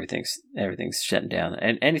Oakland, everything's shutting down,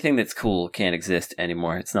 and anything that's cool can't exist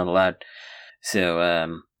anymore. It's not allowed.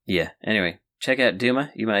 So yeah. Anyway, check out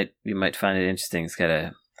Duma. You might find it interesting. It's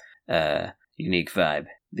got a unique vibe.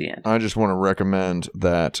 The end. I just want to recommend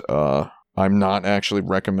that I'm not actually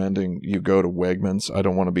recommending you go to Wegmans. I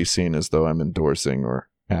don't want to be seen as though I'm endorsing or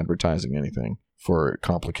advertising anything for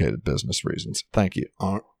complicated business reasons. Thank you.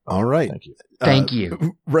 All right. Thank you. Thank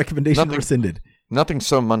you. Recommendation rescinded. Nothing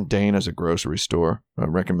so mundane as a grocery store,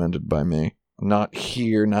 recommended by me. Not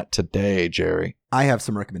here, not today, Jerry. I have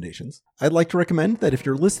some recommendations. I'd like to recommend that if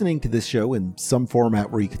you're listening to this show in some format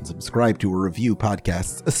where you can subscribe to or review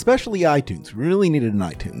podcasts, especially iTunes, we really need it in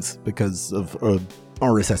iTunes because of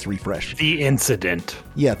RSS refresh. The incident.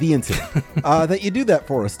 Yeah, the incident. That you do that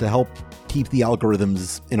for us to help keep the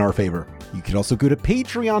algorithms in our favor. You can also go to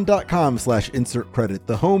patreon.com/insertcredit,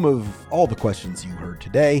 the home of all the questions you heard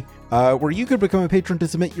today, where you could become a patron to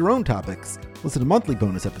submit your own topics, listen to monthly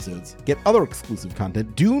bonus episodes, get other exclusive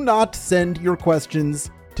content. Do not send your questions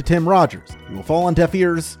to Tim Rogers. You will fall on deaf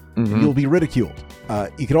ears, and you'll be ridiculed.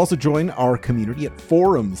 You can also join our community at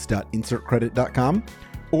forums.insertcredit.com,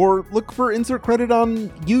 or look for Insert Credit on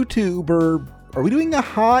YouTube, or are we doing a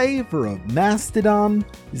Hive or a Mastodon?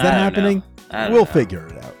 Is that happening? We'll figure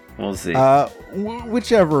it out. We'll see.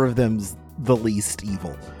 Whichever of them's the least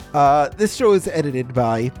evil. This show is edited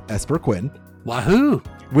by Esper Quinn. Wahoo!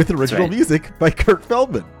 With original music by Kurt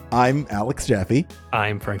Feldman. I'm Alex Jaffe.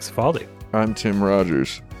 I'm Frank Cifaldi. I'm Tim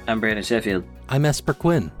Rogers. I'm Brandon Sheffield. I'm Esper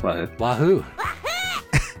Quinn. Wahoo. Wahoo!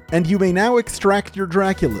 And you may now extract your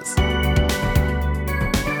Draculas.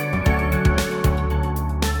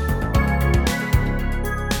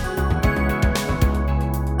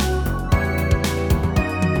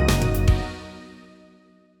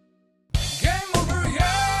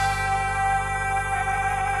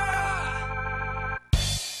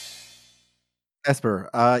 Esper,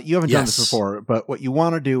 you haven't done this before, but what you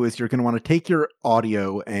want to do is you're going to want to take your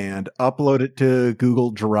audio and upload it to Google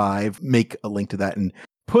Drive, make a link to that, and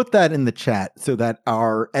put that in the chat so that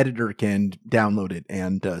our editor can download it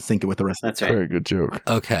and sync it with the rest. That's of right. Very good joke.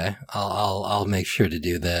 Okay, I'll make sure to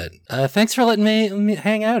do that. Thanks for letting me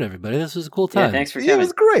hang out, everybody. This was a cool time. Yeah, thanks for It coming.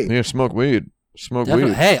 was great. Yeah, smoke weed. Smoke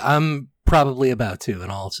Definitely. weed. Hey, I'm probably about to, in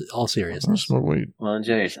all Oh, seriousness. smoke weed. Well,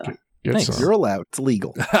 enjoy yourself. Get Thanks. some. You're allowed. It's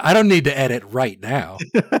legal. I don't need to edit right now.